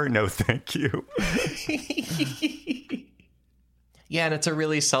shower, no, thank you. Yeah, and it's a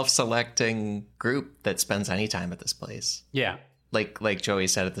really self-selecting group that spends any time at this place. Yeah. Like Joey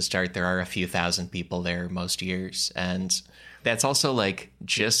said at the start, there are a few thousand people there most years. And that's also like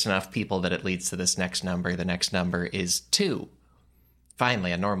just enough people that it leads to this next number. The next number is 2.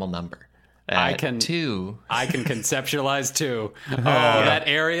 Finally, a normal number. I can 2. I can conceptualize 2. Oh, that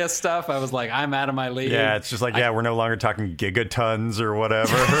area stuff. I was like, I'm out of my league. Yeah, it's just like, we're no longer talking gigatons or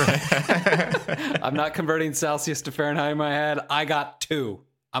whatever. I'm not converting Celsius to Fahrenheit in my head. I got 2.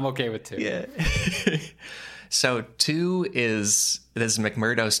 I'm okay with 2. Yeah. So 2 is this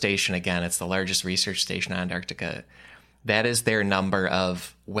McMurdo station again. It's the largest research station on Antarctica. That is their number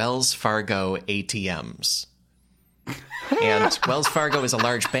of Wells Fargo ATMs. And Wells Fargo is a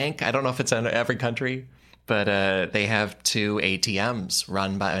large bank. I don't know if it's in every country, but they have 2 ATMs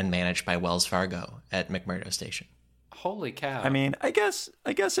run by and managed by Wells Fargo at McMurdo Station. Holy cow. I mean, I guess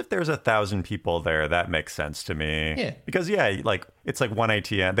if there's 1,000 people there, that makes sense to me. Yeah. Because like it's like one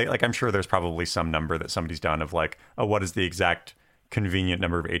ATM. I'm sure there's probably some number that somebody's done of like, oh, what is the exact convenient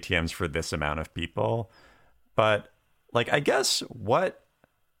number of ATMs for this amount of people? But like, I guess what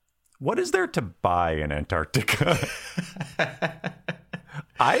is there to buy in Antarctica?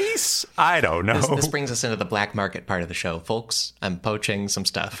 Ice? I don't know. This brings us into the black market part of the show, folks. I'm poaching some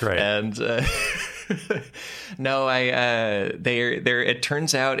stuff. Right. And no, it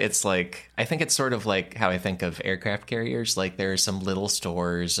turns out it's like, I think it's sort of like how I think of aircraft carriers. Like there are some little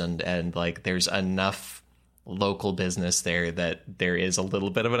stores and like there's enough local business there that there is a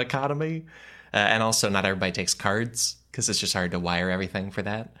little bit of an economy. And also not everybody takes cards because it's just hard to wire everything for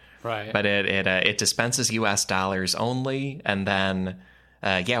that. Right. But it dispenses US dollars only. And then,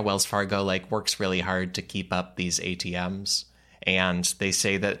 Wells Fargo like works really hard to keep up these ATMs. And they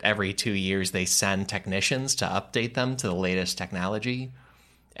say that every 2 years they send technicians to update them to the latest technology.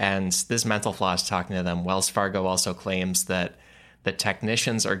 And this mental floss talking to them, Wells Fargo also claims that the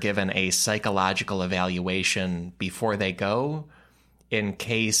technicians are given a psychological evaluation before they go in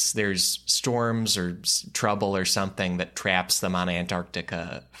case there's storms or trouble or something that traps them on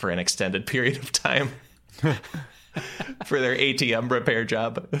Antarctica for an extended period of time for their ATM repair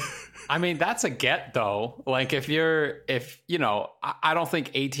job. I mean, that's a get though. Like I don't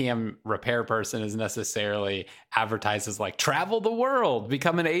think ATM repair person is necessarily advertised as like travel the world,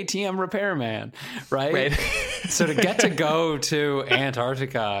 become an ATM repairman, right? So to get to go to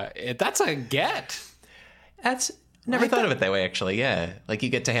Antarctica, that's a get. Never thought of it that way, actually. Yeah. Like you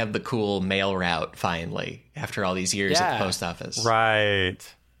get to have the cool mail route finally after all these years at the post office. Right.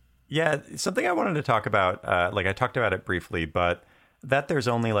 Yeah. Something I wanted to talk about, I talked about it briefly, but that there's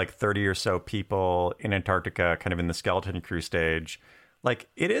only like 30 or so people in Antarctica kind of in the skeleton crew stage. Like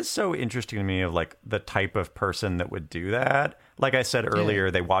it is so interesting to me of like the type of person that would do that. Like I said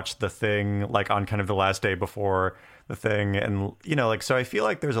earlier, they watched The Thing like on kind of the last day before The Thing. And, so I feel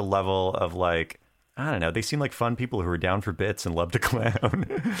like there's a level of like, I don't know. They seem like fun people who are down for bits and love to clown.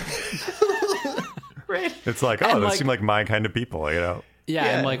 Right. It's like, those seem like my kind of people, Yeah,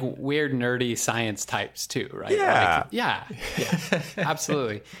 and like weird, nerdy science types too, right? Yeah. Yeah,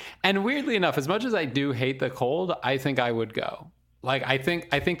 absolutely. And weirdly enough, as much as I do hate the cold, I think I would go. Like, I think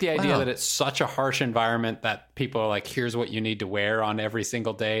the idea that it's such a harsh environment that people are like, here's what you need to wear on every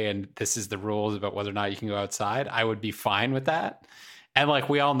single day, and this is the rules about whether or not you can go outside. I would be fine with that. And like,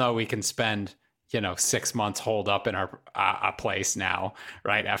 we all know we can spend 6 months holed up in our a place now,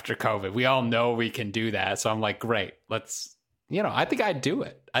 right after COVID. We all know we can do that. So I'm like, great, let's. I think I'd do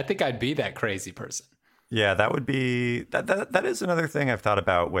it. I think I'd be that crazy person. Yeah, that would be that is another thing I've thought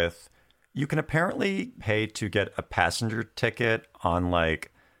about with. You can apparently pay to get a passenger ticket on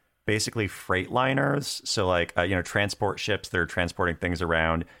like basically freight liners. So like, transport ships that are transporting things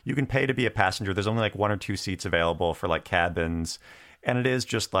around. You can pay to be a passenger. There's only like 1 or 2 seats available for like cabins. And it is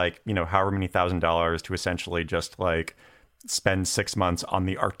just like, however many $1,000s to essentially just like spend 6 months on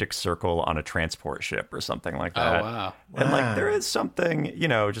the Arctic Circle on a transport ship or something like that. Oh, wow. And like, there is something,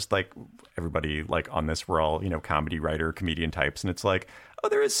 just like everybody like on this, we're all, comedy writer, comedian types. And it's like,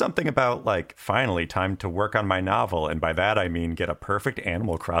 there is something about like, finally time to work on my novel. And by that, I mean, get a perfect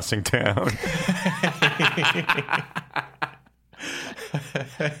Animal Crossing town.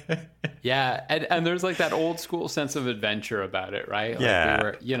 Yeah, and there's like that old school sense of adventure about it, right? Like Yeah. we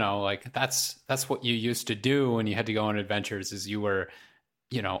were, you know, like that's what you used to do when you had to go on adventures, is you were,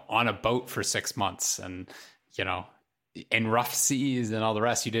 you know, on a boat for 6 months and, you know, in rough seas and all the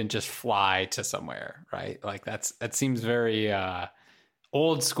rest. You didn't just fly to somewhere, right? Like that seems very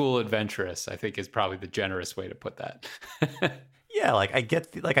old school adventurous, I think, is probably the generous way to put that. Yeah, like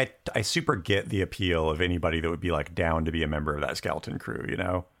I super get the appeal of anybody that would be like down to be a member of that skeleton crew, you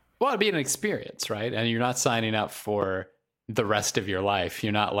know? Well, it'd be an experience, right? And you're not signing up for the rest of your life.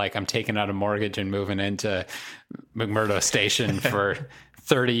 You're not like, I'm taking out a mortgage and moving into McMurdo Station for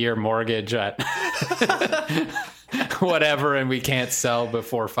 30-year mortgage at whatever, and we can't sell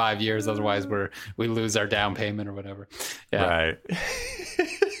before 5 years, otherwise we lose our down payment or whatever. Yeah. Right.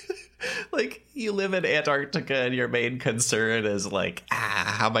 Like, you live in Antarctica and your main concern is like,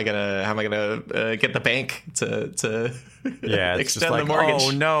 how am I gonna get the bank to Yeah, it's just extend like, the mortgage? oh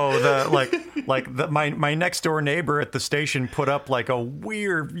no, my next door neighbor at the station put up like a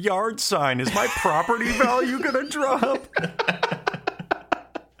weird yard sign. Is my property value gonna drop?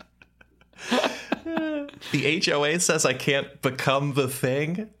 The HOA says I can't become the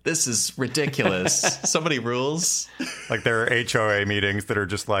thing. This is ridiculous. Somebody rules. Like, there are HOA meetings that are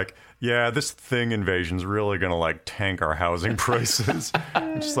just like, yeah, this thing invasion's really gonna like tank our housing prices.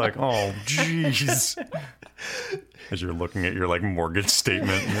 It's just like, oh jeez. As you're looking at your like mortgage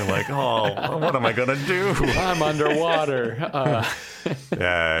statement and you're like, oh, what am I gonna do? I'm underwater.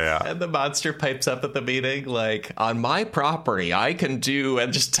 Yeah. And the monster pipes up at the meeting like, on my property, I can do,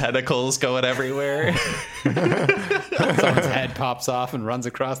 and just tentacles going everywhere. Someone's head pops off and runs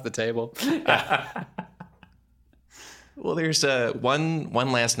across the table. Well, there's one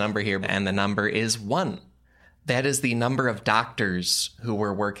last number here, and the number is 1. That is the number of doctors who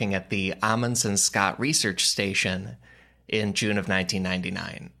were working at the Amundsen Scott Research Station in June of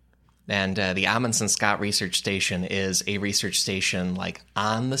 1999. And the Amundsen Scott Research Station is a research station like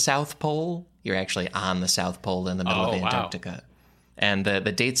on the South Pole. You're actually on the South Pole in the middle of Antarctica. Wow. And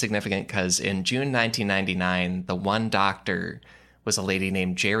the date's significant because in June 1999, the one doctor was a lady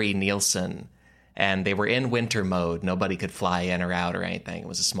named Jerry Nielsen. And they were in winter mode. Nobody could fly in or out or anything. It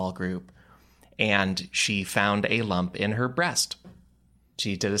was a small group. And she found a lump in her breast.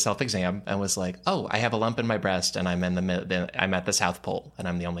 She did a self-exam and was like, oh, I have a lump in my breast and I'm at the South Pole and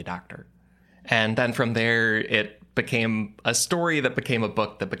I'm the only doctor. And then from there, it became a story that became a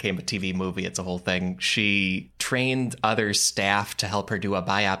book that became a TV movie. It's a whole thing. She trained other staff to help her do a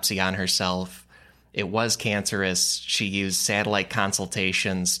biopsy on herself. It was cancerous. She used satellite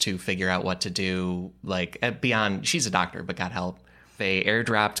consultations to figure out what to do. Like, beyond, she's a doctor, but got help. They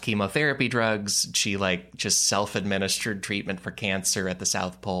airdropped chemotherapy drugs. She just self-administered treatment for cancer at the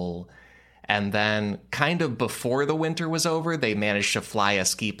South Pole. And then kind of before the winter was over, they managed to fly a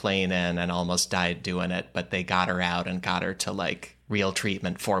ski plane in and almost died doing it. But they got her out and got her to real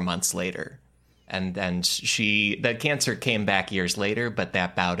treatment 4 months later. And that cancer came back years later, but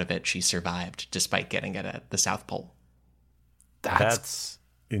that bout of it, she survived despite getting it at the South Pole. That's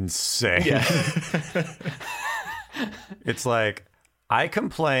insane. Yeah. It's like, I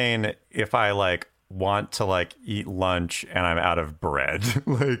complain if I want to eat lunch and I'm out of bread.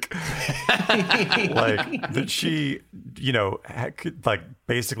 That she,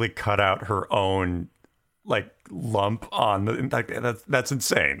 basically cut out her own lump on the, that's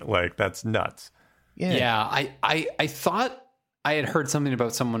insane. That's nuts. Yeah. I thought I had heard something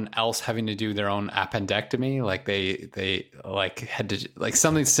about someone else having to do their own appendectomy. They had to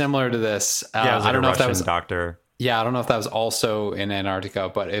something similar to this. I don't know if that was doctor. Yeah, I don't know if that was also in Antarctica,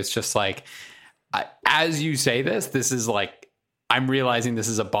 but it's just as you say this is I'm realizing this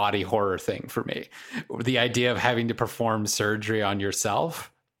is a body horror thing for me. The idea of having to perform surgery on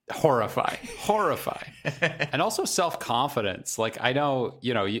yourself, horrifying. And also self-confidence. I know,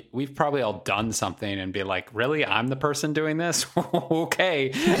 we've probably all done something and be like, really? I'm the person doing this? Okay.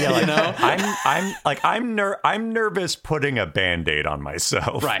 Yeah, I'm nervous putting a Band-Aid on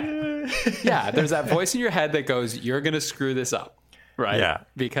myself. Right. Yeah, there's that voice in your head that goes, you're going to screw this up, right? Yeah.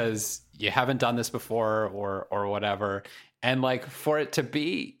 Because you haven't done this before or whatever. And for it to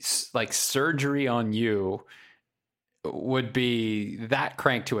be surgery on you would be that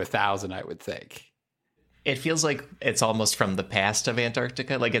cranked to 1,000, I would think. It feels like it's almost from the past of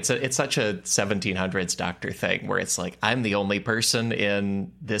Antarctica. It's such a 1700s doctor thing where it's I'm the only person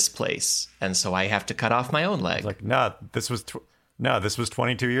in this place, and so I have to cut off my own leg. This was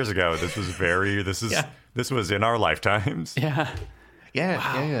 22 years ago. This was in our lifetimes. Yeah. Yeah.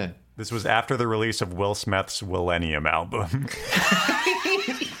 Wow. Yeah. This was after the release of Will Smith's Millennium album.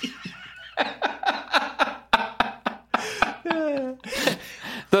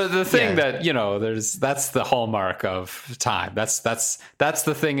 The thing that, that's the hallmark of time. That's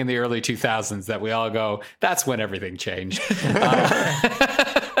the thing in the early 2000s that we all go, that's when everything changed.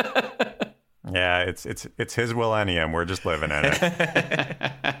 Yeah, it's his millennium. We're just living in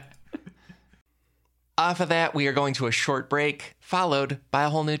it. Off of that, we are going to a short break, followed by a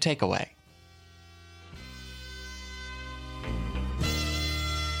whole new takeaway.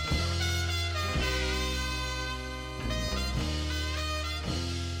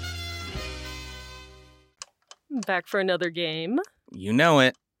 Back for another game. You know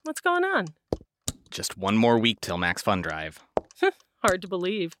it. What's going on? Just one more week till Max Fun Drive. Hard to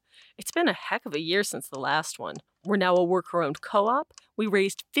believe. It's been a heck of a year since the last one. We're now a worker-owned co-op. We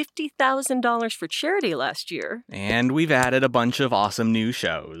raised $50,000 for charity last year. And we've added a bunch of awesome new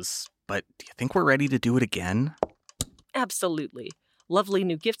shows. But do you think we're ready to do it again? Absolutely. Lovely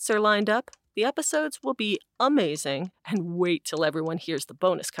new gifts are lined up. The episodes will be amazing. And wait till everyone hears the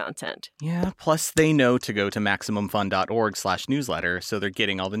bonus content. Yeah, plus they know to go to MaximumFun.org/newsletter, so they're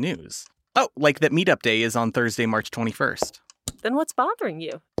getting all the news. Oh, like that meetup day is on Thursday, March 21st. Then what's bothering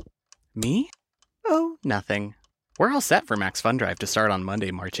you? Me? Oh, nothing. We're all set for Max Fun Drive to start on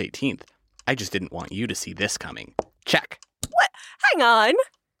Monday, March 18th. I just didn't want you to see this coming. Check. What? Hang on.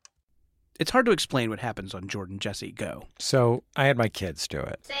 It's hard to explain what happens on Jordan Jesse Go. So I had my kids do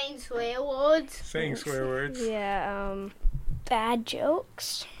it. Saying swear words. Saying swear words. Yeah, bad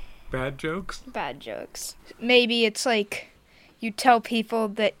jokes. Bad jokes? Bad jokes. Maybe it's like you tell people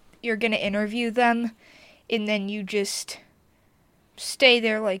that you're going to interview them, and then you just stay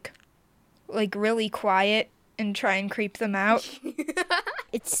there like really quiet and try and creep them out.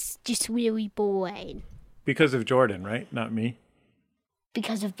 It's just really boring. Because of Jordan, right? Not me.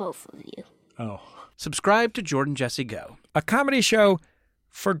 Because of both of you. Oh. Subscribe to Jordan Jesse Go. A comedy show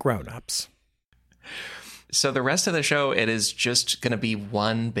for grown-ups. So the rest of the show, it is just going to be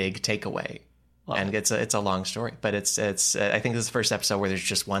one big takeaway. And it's a long story, but it's I think this is the first episode where there's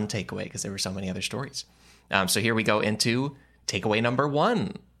just one takeaway because there were so many other stories. So here we go into takeaway number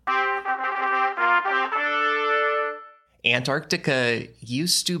 1. Antarctica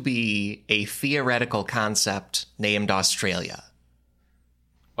used to be a theoretical concept named Australia.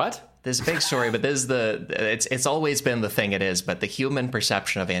 What? This is a big story, but this is it's always been the thing it is, but the human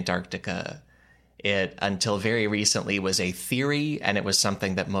perception of Antarctica, it until very recently was a theory, and it was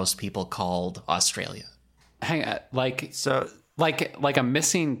something that most people called Australia. Hang on, like a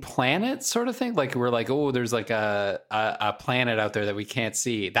missing planet sort of thing? Like we're like, oh, there's like a planet out there that we can't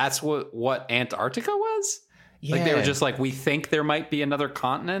see. That's what Antarctica was? Yeah. Like they were just like, we think there might be another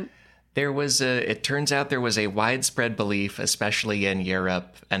continent? It turns out there was a widespread belief, especially in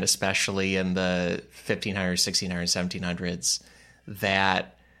Europe and especially in the 1500s, 1600s, 1700s,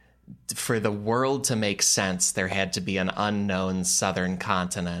 that for the world to make sense, there had to be an unknown southern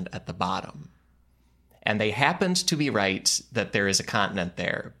continent at the bottom. And they happened to be right that there is a continent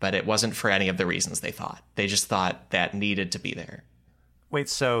there, but it wasn't for any of the reasons they thought. They just thought that needed to be there. Wait,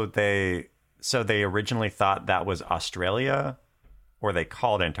 so they originally thought that was Australia? Or they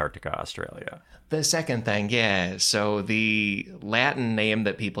called Antarctica Australia? The second thing, yeah. So the Latin name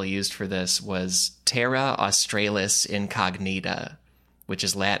that people used for this was Terra Australis Incognita, which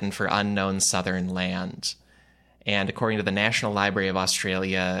is Latin for unknown southern land. And according to the National Library of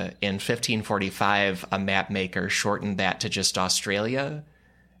Australia, in 1545, a map maker shortened that to just Australia.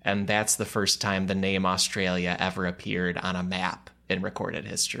 And that's the first time the name Australia ever appeared on a map in recorded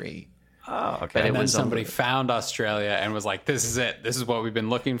history. Oh, okay. But and then somebody found Australia and was like, this is it. This is what we've been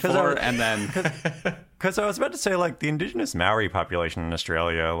looking for. And then... Because I was about to say, like, the indigenous Maori population in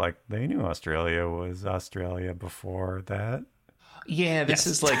Australia, like, they knew Australia was Australia before that. Yeah, this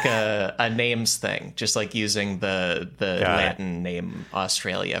is like a names thing. Just like using the Latin name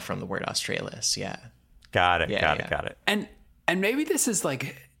Australia from the word Australis. Yeah. Got it. And maybe this is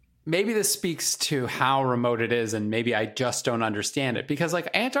like... Maybe this speaks to how remote it is, and maybe I just don't understand it. Because, like,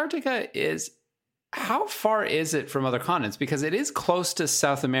 Antarctica is... How far is it from other continents? Because it is close to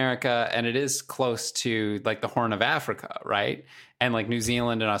South America, and it is close to, like, the Horn of Africa, right? And, like, New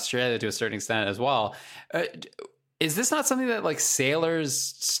Zealand and Australia to a certain extent as well. Is this not something that, like,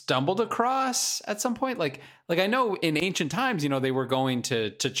 sailors stumbled across at some point? Like I know in ancient times, you know, they were going to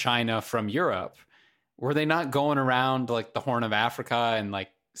China from Europe. Were they not going around, like, the Horn of Africa and, like,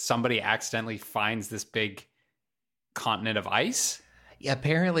 somebody accidentally finds this big continent of ice? Yeah,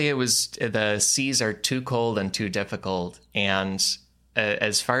 apparently it was the seas are too cold and too difficult. And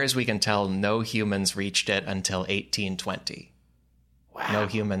as far as we can tell, no humans reached it until 1820. Wow. No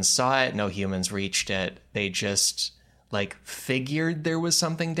humans saw it. No humans reached it. They just like figured there was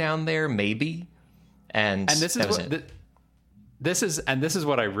something down there, maybe. And this is This is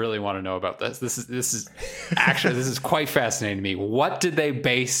what I really want to know about this. This is quite fascinating to me. What did they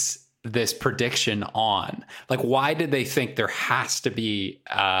base this prediction on? Like, why did they think there has to be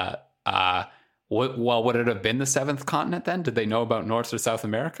would it have been the seventh continent then? Did they know about North or South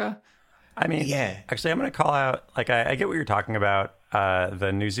America? I mean, yeah. Actually, I'm going to call out, like, I get what you're talking about.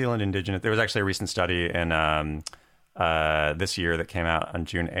 The New Zealand indigenous, there was actually a recent study in this year that came out on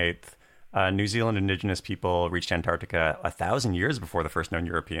June 8th. New Zealand indigenous people reached Antarctica 1,000 years before the first known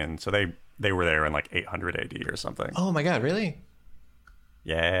European. So they were there in like 800 AD or something. Oh my God, really?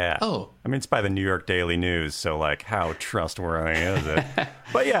 Yeah. Oh. I mean, it's by the New York Daily News, so like how trustworthy is it?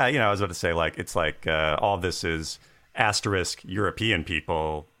 But yeah, I was about to say, like, it's like all this is asterisk European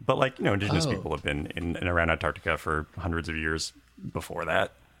people, but like, indigenous people have been in and around Antarctica for hundreds of years before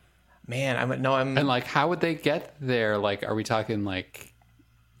that. Man, And like, how would they get there? Like, are we talking like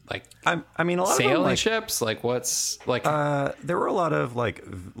I mean, a lot sailing of them, like, ships? Like, what's like? There were a lot of like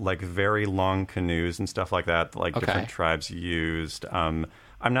very long canoes and stuff like that different tribes used. I'm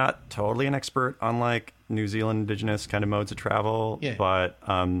not totally an expert on like New Zealand indigenous kind of modes of travel, but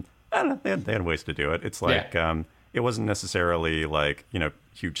I don't know, they had ways to do it. It's like it wasn't necessarily like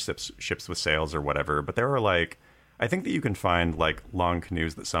huge ships with sails or whatever, but there were like, I think that you can find like long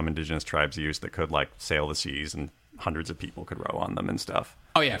canoes that some indigenous tribes use that could like sail the seas, and hundreds of people could row on them and stuff.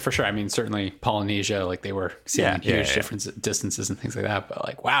 Oh yeah, for sure. I mean, certainly Polynesia, like they were sailing huge different distances and things like that. But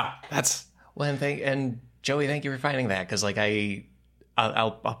like, wow, that's and Joey, thank you for finding that, because like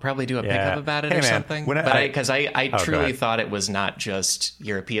I'll probably do a pickup about it or something. Because I truly thought it was not just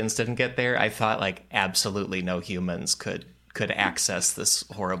Europeans didn't get there. I thought like absolutely no humans could access this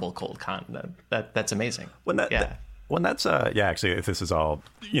horrible cold continent. That's amazing. Actually, if this is all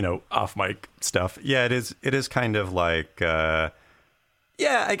off mic stuff, it is kind of like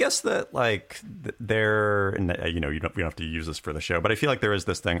I guess that like there, and we don't have to use this for the show, but I feel like there is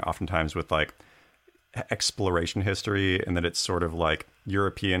this thing oftentimes with like exploration history, and that it's sort of like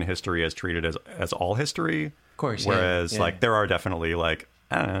European history is treated as all history, of course, whereas like there are definitely like,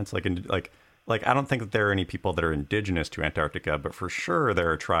 I don't know, it's like I don't think that there are any people that are indigenous to Antarctica, but for sure there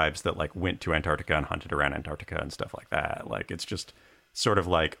are tribes that like went to Antarctica and hunted around Antarctica and stuff like that. Like, it's just sort of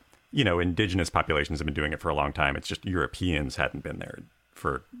like, indigenous populations have been doing it for a long time. It's just Europeans hadn't been there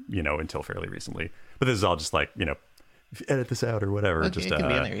for, until fairly recently. But this is all just like, edit this out or whatever. Okay, just it can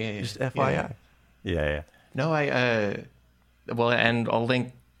be in there. Just FYI. Yeah. No, and I'll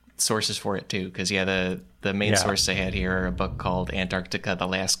link sources for it too, because the main source I had here are a book called Antarctica: The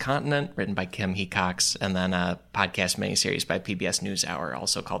Last Continent, written by Kim Hecox, and then a podcast miniseries by PBS NewsHour,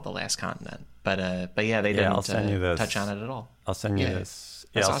 also called The Last Continent. But they didn't I'll send you this. touch on it at all. I'll send you this.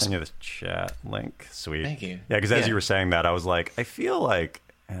 Yeah, I'll send you this chat link. Sweet. Thank you. Yeah, because as you were saying that, I was like, I feel like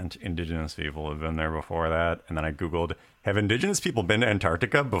indigenous people have been there before that, and then I Googled, have indigenous people been to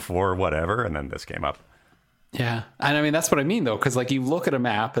Antarctica before whatever, and then this came up. Yeah. And I mean, that's what I mean, though, because like you look at a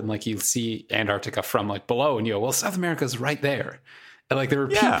map and like you see Antarctica from like below and you go, well, South America's right there. And like there are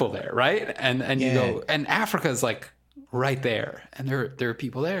people there, right? And you go, and Africa's like right there. And there are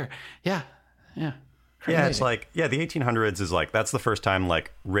people there. Yeah. Yeah. Yeah, it's like, the 1800s is like, that's the first time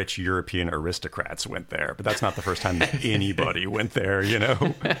like rich European aristocrats went there, but that's not the first time that anybody went there,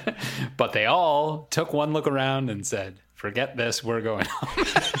 But they all took one look around and said, forget this, we're going home.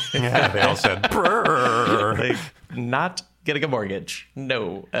 Yeah, they all said, brrr. Like, not getting a mortgage.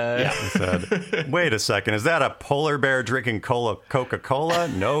 No. They said, wait a second, is that a polar bear drinking Coca-Cola?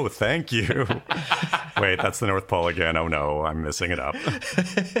 No, thank you. Wait, that's the North Pole again. Oh no, I'm missing it up.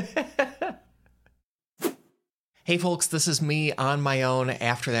 Hey folks, this is me on my own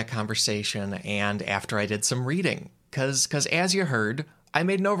after that conversation and after I did some reading. Because as you heard, I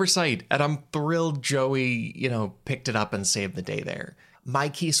made an oversight, and I'm thrilled Joey, picked it up and saved the day there. My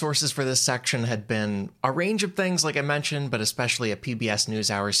key sources for this section had been a range of things, like I mentioned, but especially a PBS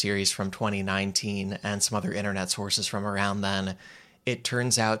NewsHour series from 2019 and some other internet sources from around then. It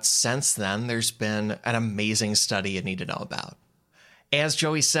turns out since then, there's been an amazing study you need to know about. As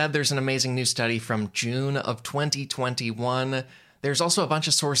Joey said, there's an amazing new study from June of 2021. There's also a bunch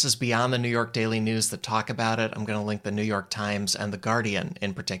of sources beyond the New York Daily News that talk about it. I'm going to link the New York Times and the Guardian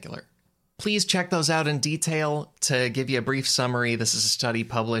in particular. Please check those out in detail. To give you a brief summary, this is a study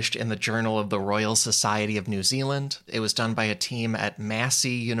published in the Journal of the Royal Society of New Zealand. It was done by a team at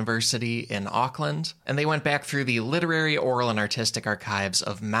Massey University in Auckland, and they went back through the literary, oral, and artistic archives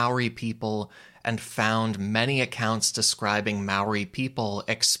of Maori people and found many accounts describing Maori people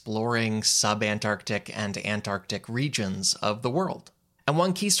exploring subantarctic and Antarctic regions of the world. And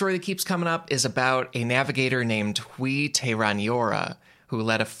one key story that keeps coming up is about a navigator named Hui Te Raniora, who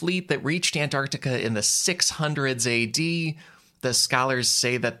led a fleet that reached Antarctica in the 600s AD The scholars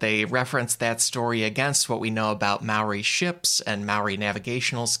say that they reference that story against what we know about Maori ships and Maori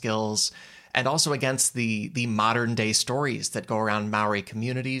navigational skills, and also against the modern day stories that go around Maori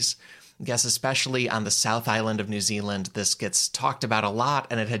communities. I guess especially on the South Island of New Zealand, this gets talked about a lot,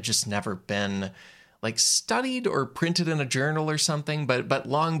 and it had just never been like studied or printed in a journal or something, but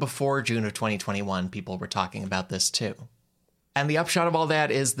long before June of 2021, people were talking about this too. And the upshot of all that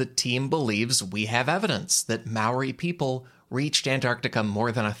is the team believes we have evidence that Maori people reached Antarctica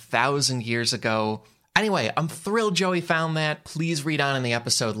more than 1,000 years ago. Anyway, I'm thrilled Joey found that. Please read on in the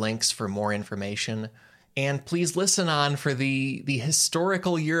episode links for more information. And please listen on for the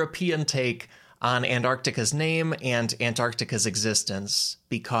historical European take on Antarctica's name and Antarctica's existence,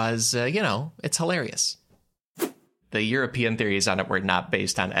 because, it's hilarious. The European theories on it were not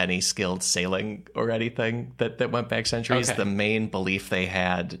based on any skilled sailing or anything that went back centuries. Okay. The main belief they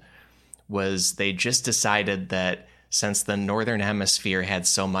had was they just decided that since the Northern Hemisphere had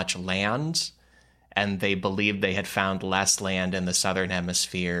so much land, and they believed they had found less land in the Southern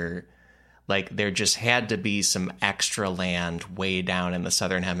Hemisphere, like there just had to be some extra land way down in the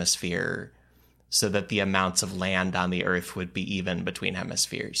Southern Hemisphere so that the amounts of land on the Earth would be even between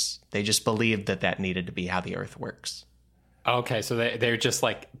hemispheres. They just believed that needed to be how the Earth works. Okay, so they're just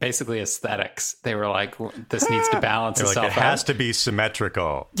like basically aesthetics. They were like, this needs to balance itself out. It has to be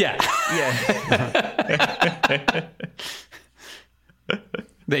symmetrical. Yeah. Yeah.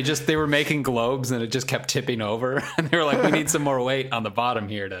 They were making globes and it just kept tipping over. And they were like, we need some more weight on the bottom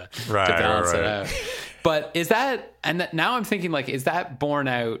here to balance it out. But is that, and now I'm thinking like, is that borne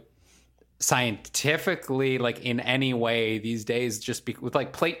out scientifically, like in any way these days, just with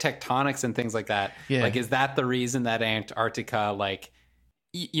like plate tectonics and things like that? Yeah. Like, is that the reason that Antarctica, like,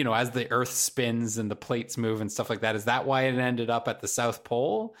 as the Earth spins and the plates move and stuff like that, is that why it ended up at the South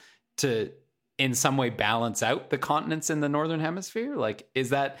Pole to in some way balance out the continents in the Northern Hemisphere? Like, does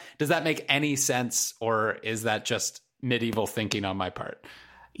that make any sense, or is that just medieval thinking on my part?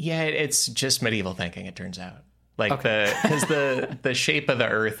 Yeah, it's just medieval thinking, it turns out. Like, because the shape of the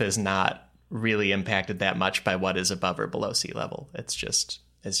Earth is not really impacted that much by what is above or below sea level. It's just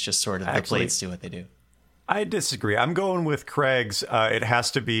sort of the plates do what they do. I disagree. I'm going with Craig's. There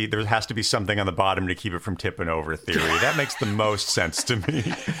has to be something on the bottom to keep it from tipping over theory. That makes the most sense to me.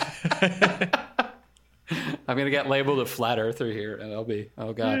 I'm going to get labeled a flat earther here, and I'll be,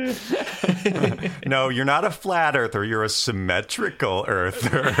 oh God. No, you're not a flat earther. You're a symmetrical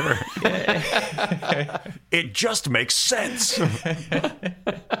earther. It just makes sense.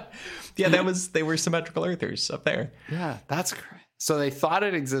 Yeah, they were symmetrical earthers up there. Yeah, that's great. So they thought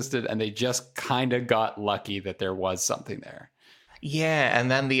it existed, and they just kind of got lucky that there was something there. Yeah,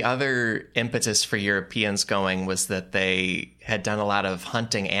 and then the other impetus for Europeans going was that they had done a lot of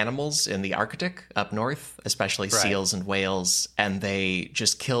hunting animals in the Arctic up north, especially seals and whales, and they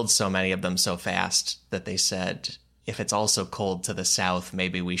just killed so many of them so fast that they said, if it's also cold to the south,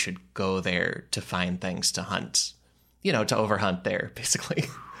 maybe we should go there to find things to hunt, to overhunt there, basically.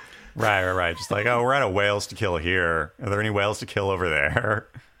 Right. Just like, we're out of whales to kill here. Are there any whales to kill over there?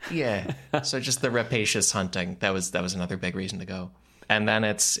 Yeah. So just the rapacious hunting. That was another big reason to go. And then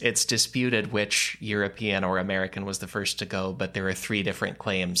it's disputed which European or American was the first to go, but there are 3 different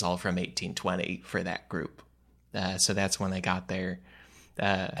claims, all from 1820 for that group. So that's when they got there.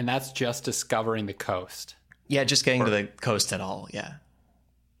 And that's just discovering the coast. Yeah, just getting to the coast at all. Yeah.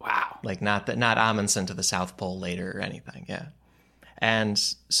 Wow. Like not Amundsen to the South Pole later or anything. Yeah. And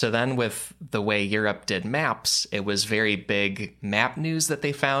so then with the way Europe did maps, it was very big map news that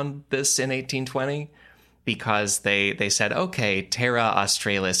they found this in 1820, because they said, okay, Terra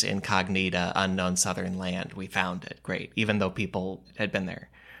Australis Incognita, unknown southern land. We found it. Great. Even though people had been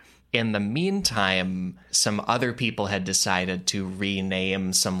there. In the meantime, some other people had decided to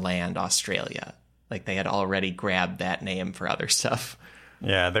rename some land Australia. Like they had already grabbed that name for other stuff.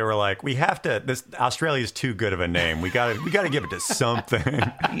 Yeah, they were like, we have to. This Australia's too good of a name. We got to give it to something.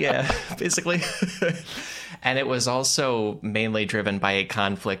 Yeah, basically. And it was also mainly driven by a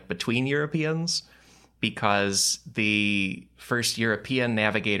conflict between Europeans, because the first European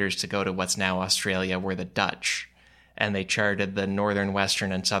navigators to go to what's now Australia were the Dutch, and they charted the northern,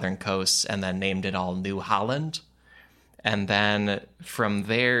 western, and southern coasts, and then named it all New Holland. And then from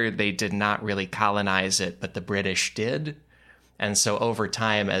there, they did not really colonize it, but the British did. And so over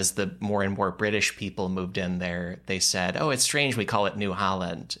time, as the more and more British people moved in there, they said, oh, it's strange we call it New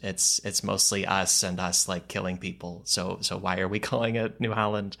Holland. It's mostly us and us like killing people. So why are we calling it New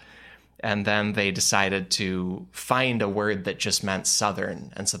Holland? And then they decided to find a word that just meant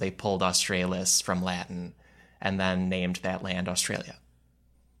southern. And so they pulled Australis from Latin and then named that land Australia.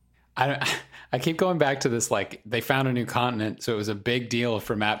 I keep going back to this, like, they found a new continent, so it was a big deal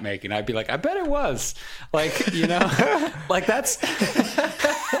for map making. I'd be like, I bet it was. Like, you know, like that's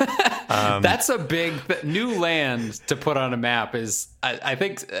that's a big new land to put on a map. Is I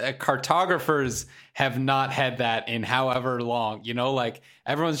think cartographers have not had that in however long, you know, like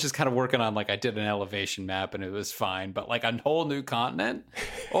everyone's just kind of working on, like, I did an elevation map and it was fine, but like a whole new continent,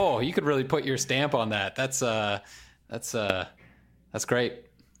 oh, you could really put your stamp on that. That's great.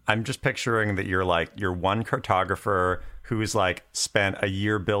 I'm just picturing that you're one cartographer who's like spent a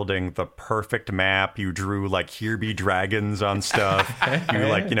year building the perfect map. You drew like here be dragons on stuff. You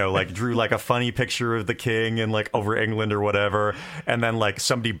drew like a funny picture of the king and like over England or whatever. And then like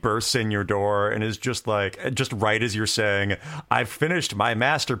somebody bursts in your door and is just right as you're saying, I've finished my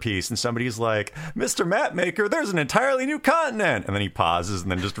masterpiece. And somebody's like, Mr. Mapmaker, there's an entirely new continent. And then he pauses and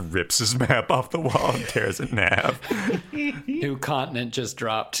then just rips his map off the wall and tears it in half. New continent just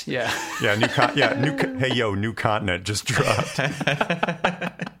dropped. Yeah. Yeah. New continent just dropped.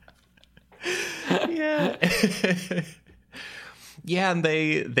 Yeah. Yeah, and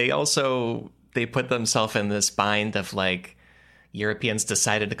they put themselves in this bind of like Europeans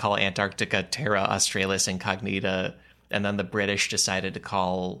decided to call Antarctica Terra Australis Incognita, and then the British decided to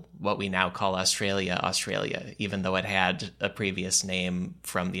call what we now call Australia, even though it had a previous name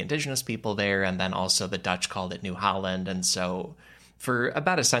from the indigenous people there, and then also the Dutch called it New Holland, and so for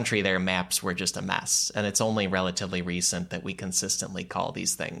about a century, their maps were just a mess, and it's only relatively recent that we consistently call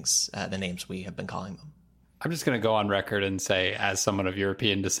these things the names we have been calling them. I'm just going to go on record and say, as someone of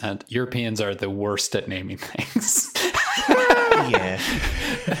European descent, Europeans are the worst at naming things. Yeah.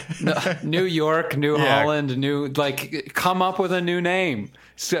 New York, New Holland, come up with a new name.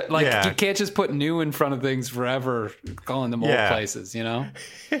 So, you can't just put new in front of things forever, calling them old places, you know?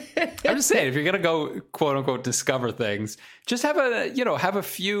 I'm just saying, if you're going to go, quote unquote, discover things, just have a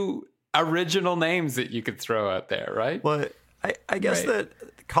few original names that you could throw out there, right? Well, I guess that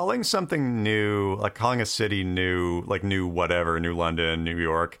calling something new, like calling a city new, like New London, New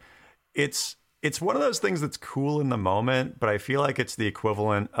York, it's one of those things that's cool in the moment, but I feel like it's the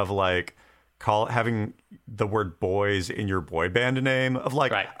equivalent of like having the word boys in your boy band name of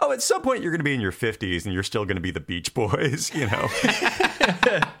like, oh, at some point you're going to be in your 50s and you're still going to be the Beach Boys, you know?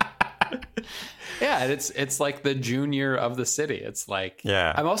 Yeah, it's like the junior of the city. It's like,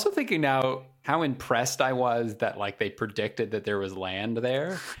 I'm also thinking now how impressed I was that like they predicted that there was land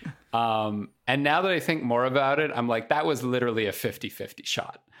there. And now that I think more about it, I'm like, that was literally a 50-50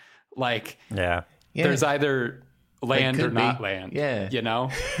 shot. Like, there's either land or not land, you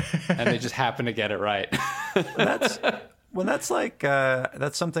know? And they just happen to get it right. That's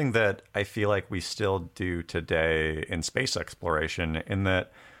something that I feel like we still do today in space exploration, in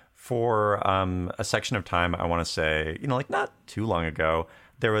that for a section of time, I want to say, like not too long ago,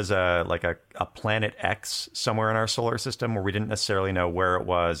 there was a planet X somewhere in our solar system where we didn't necessarily know where it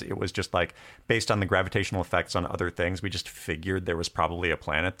was. It was just like based on the gravitational effects on other things, we just figured there was probably a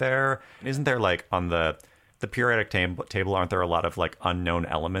planet there. Isn't there like on the periodic table, aren't there a lot of like unknown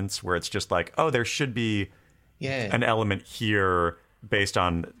elements where it's just like, oh, there should be an element here based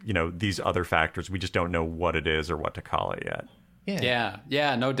on, these other factors. We just don't know what it is or what to call it yet.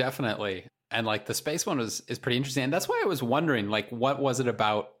 Yeah, no, definitely. And like the space one is pretty interesting. And that's why I was wondering, like, what was it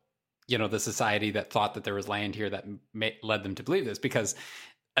about, the society that thought that there was land here that led them to believe this? Because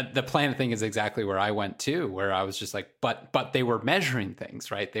the planet thing is exactly where I went to, where I was just like, but they were measuring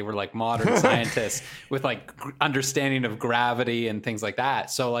things, right? They were like modern scientists with like understanding of gravity and things like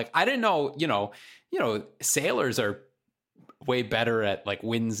that. So like, I didn't know, sailors are way better at like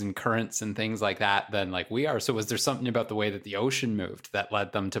winds and currents and things like that than like we are. So was there something about the way that the ocean moved that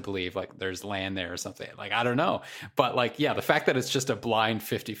led them to believe like there's land there or something? Like, I don't know. But like, the fact that it's just a blind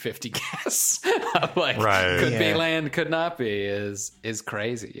 50-50 guess, like could be land, could not be is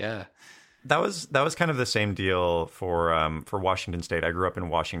crazy. Yeah. That was kind of the same deal for Washington State. I grew up in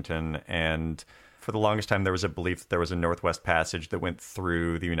Washington, and for the longest time there was a belief that there was a Northwest Passage that went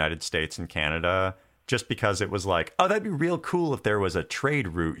through the United States and Canada, just because it was like, oh, that'd be real cool if there was a trade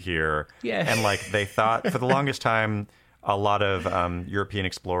route here. Yeah. And like they thought for the longest time, a lot of European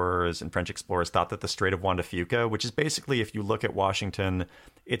explorers and French explorers thought that the Strait of Juan de Fuca, which is basically, if you look at Washington,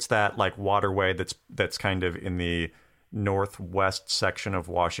 it's that like waterway that's kind of in the northwest section of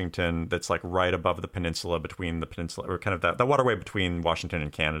Washington that's like right above the peninsula, or kind of the waterway between Washington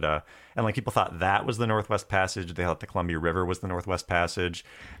and Canada. And like people thought that was the Northwest Passage. They thought the Columbia River was the Northwest Passage.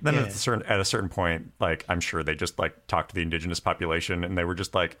 Then at a certain point, like I'm sure they just like talked to the indigenous population and they were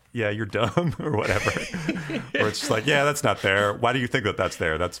just like, yeah, you're dumb or whatever. Or it's just like, yeah, that's not there. Why do you think that that's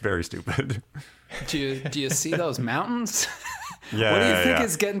there? That's very stupid. Do you see those mountains? Yeah, What do you think yeah.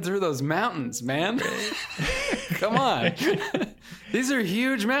 is getting through those mountains, man? Come on. These are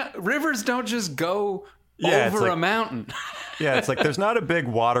huge rivers don't just go Yeah, it's over like- a mountain. Yeah, it's like there's not a big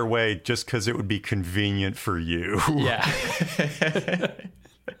waterway just because it would be convenient for you. Yeah.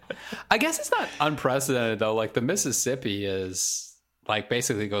 I guess it's not unprecedented though. Like the Mississippi is like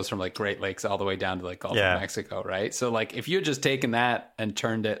basically goes from like Great Lakes all the way down to like Gulf Yeah. of Mexico, right? So like if you had just taken that and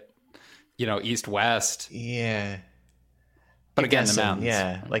turned it, east west, Yeah. but again Guessing, the mountains.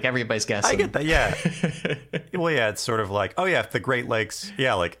 Yeah, like everybody's guessing. I get that, yeah. Well, yeah, it's sort of like, oh, yeah, if the Great Lakes,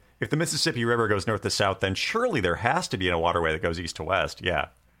 yeah, like if the Mississippi River goes north to south, then surely there has to be a waterway that goes east to west. Yeah.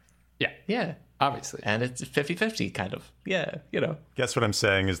 Yeah. Yeah. Obviously. And it's 50-50 kind of. Yeah, Guess what I'm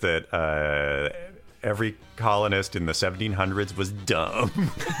saying is that every colonist in the 1700s was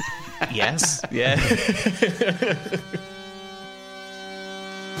dumb. Yes. Yeah.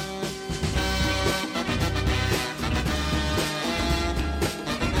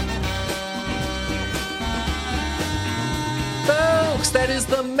 Folks, that is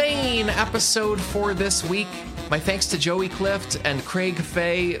the main episode for this week. My thanks to Joey Clift and Craig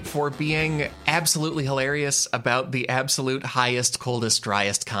Fay for being absolutely hilarious about the absolute highest, coldest,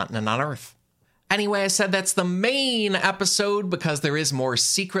 driest continent on Earth. Anyway, I said that's the main episode because there is more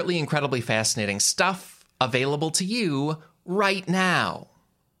secretly incredibly fascinating stuff available to you right now.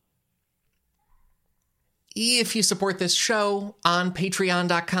 If you support this show on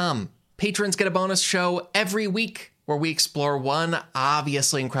patreon.com, patrons get a bonus show every week where we explore one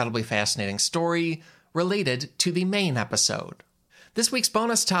obviously incredibly fascinating story related to the main episode. This week's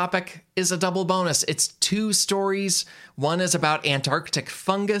bonus topic is a double bonus. It's two stories. One is about Antarctic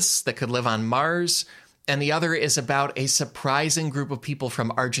fungus that could live on Mars, and the other is about a surprising group of people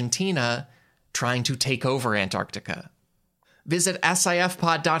from Argentina trying to take over Antarctica. Visit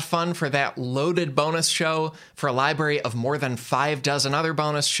sifpod.fun for that loaded bonus show, for a library of more than 6 other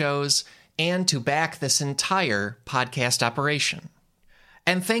bonus shows, and to back this entire podcast operation.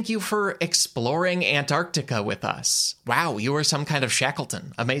 And thank you for exploring Antarctica with us. Wow, you are some kind of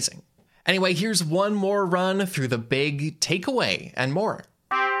Shackleton. Amazing. Anyway, here's one more run through the big takeaway and more.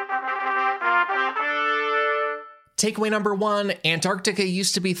 Takeaway number 1, Antarctica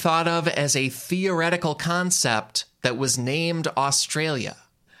used to be thought of as a theoretical concept that was named Australia.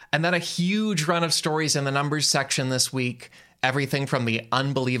 And then a huge run of stories in the numbers section this week. Everything from the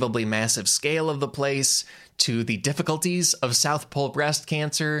unbelievably massive scale of the place, to the difficulties of South Pole breast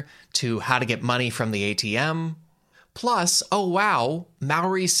cancer, to how to get money from the ATM. Plus, oh wow,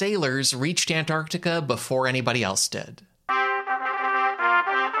 Maori sailors reached Antarctica before anybody else did.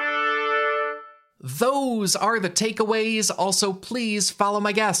 Those are the takeaways. Also, please follow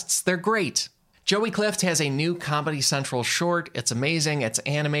my guests. They're great. Joey Clift has a new Comedy Central short. It's amazing. It's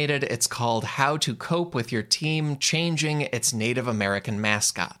animated. It's called How to Cope with Your Team Changing Its Native American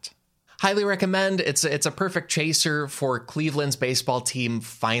Mascot. Highly recommend. It's a perfect chaser for Cleveland's baseball team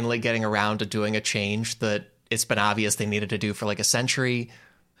finally getting around to doing a change that it's been obvious they needed to do for like a century.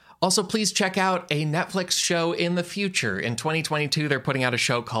 Also, please check out a Netflix show in the future. In 2022, they're putting out a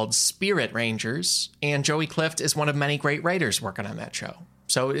show called Spirit Rangers, and Joey Clift is one of many great writers working on that show.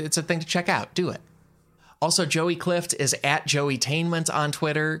 So it's a thing to check out. Do it. Also, Joey Clift is at Joeytainment on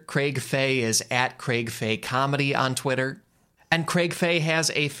Twitter. Craig Fay is at Craig Fay Comedy on Twitter. And Craig Fay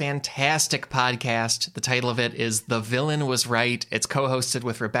has a fantastic podcast. The title of it is The Villain Was Right. It's co-hosted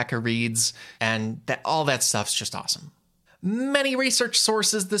with Rebecca Reeds, and all that stuff's just awesome. Many research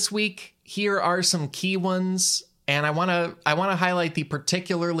sources this week. Here are some key ones, and I want to highlight the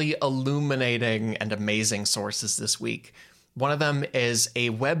particularly illuminating and amazing sources this week. One of them is a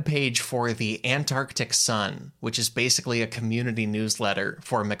webpage for the Antarctic Sun, which is basically a community newsletter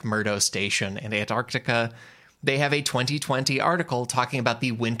for McMurdo Station in Antarctica. They have a 2020 article talking about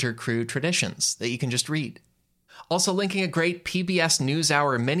the winter crew traditions that you can just read. Also linking a great PBS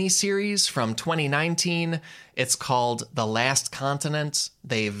NewsHour miniseries from 2019. It's called The Last Continent.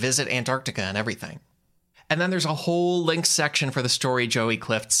 They visit Antarctica and everything. And then there's a whole link section for the story Joey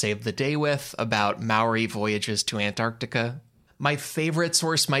Clift saved the day with about Maori voyages to Antarctica. My favorite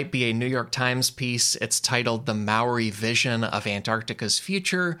source might be a New York Times piece. It's titled The Maori Vision of Antarctica's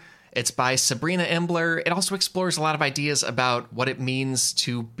Future. It's by Sabrina Imbler. It also explores a lot of ideas about what it means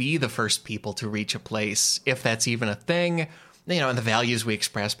to be the first people to reach a place, if that's even a thing, and the values we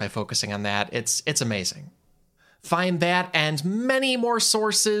express by focusing on that. It's amazing. Find that and many more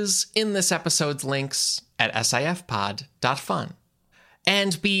sources in this episode's links at sifpod.fun.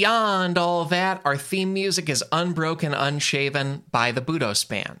 And beyond all that, our theme music is Unbroken Unshaven by the Budos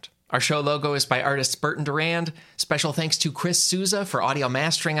Band. Our show logo is by artist Burton Durand. Special thanks to Chris Souza for audio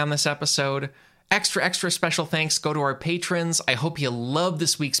mastering on this episode. Extra special thanks go to our patrons. I hope you love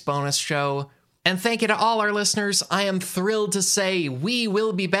this week's bonus show. And thank you to all our listeners. I am thrilled to say we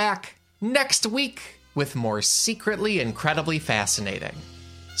will be back next week with more secretly incredibly fascinating.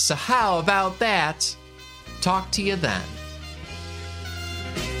 So how about that? Talk to you then.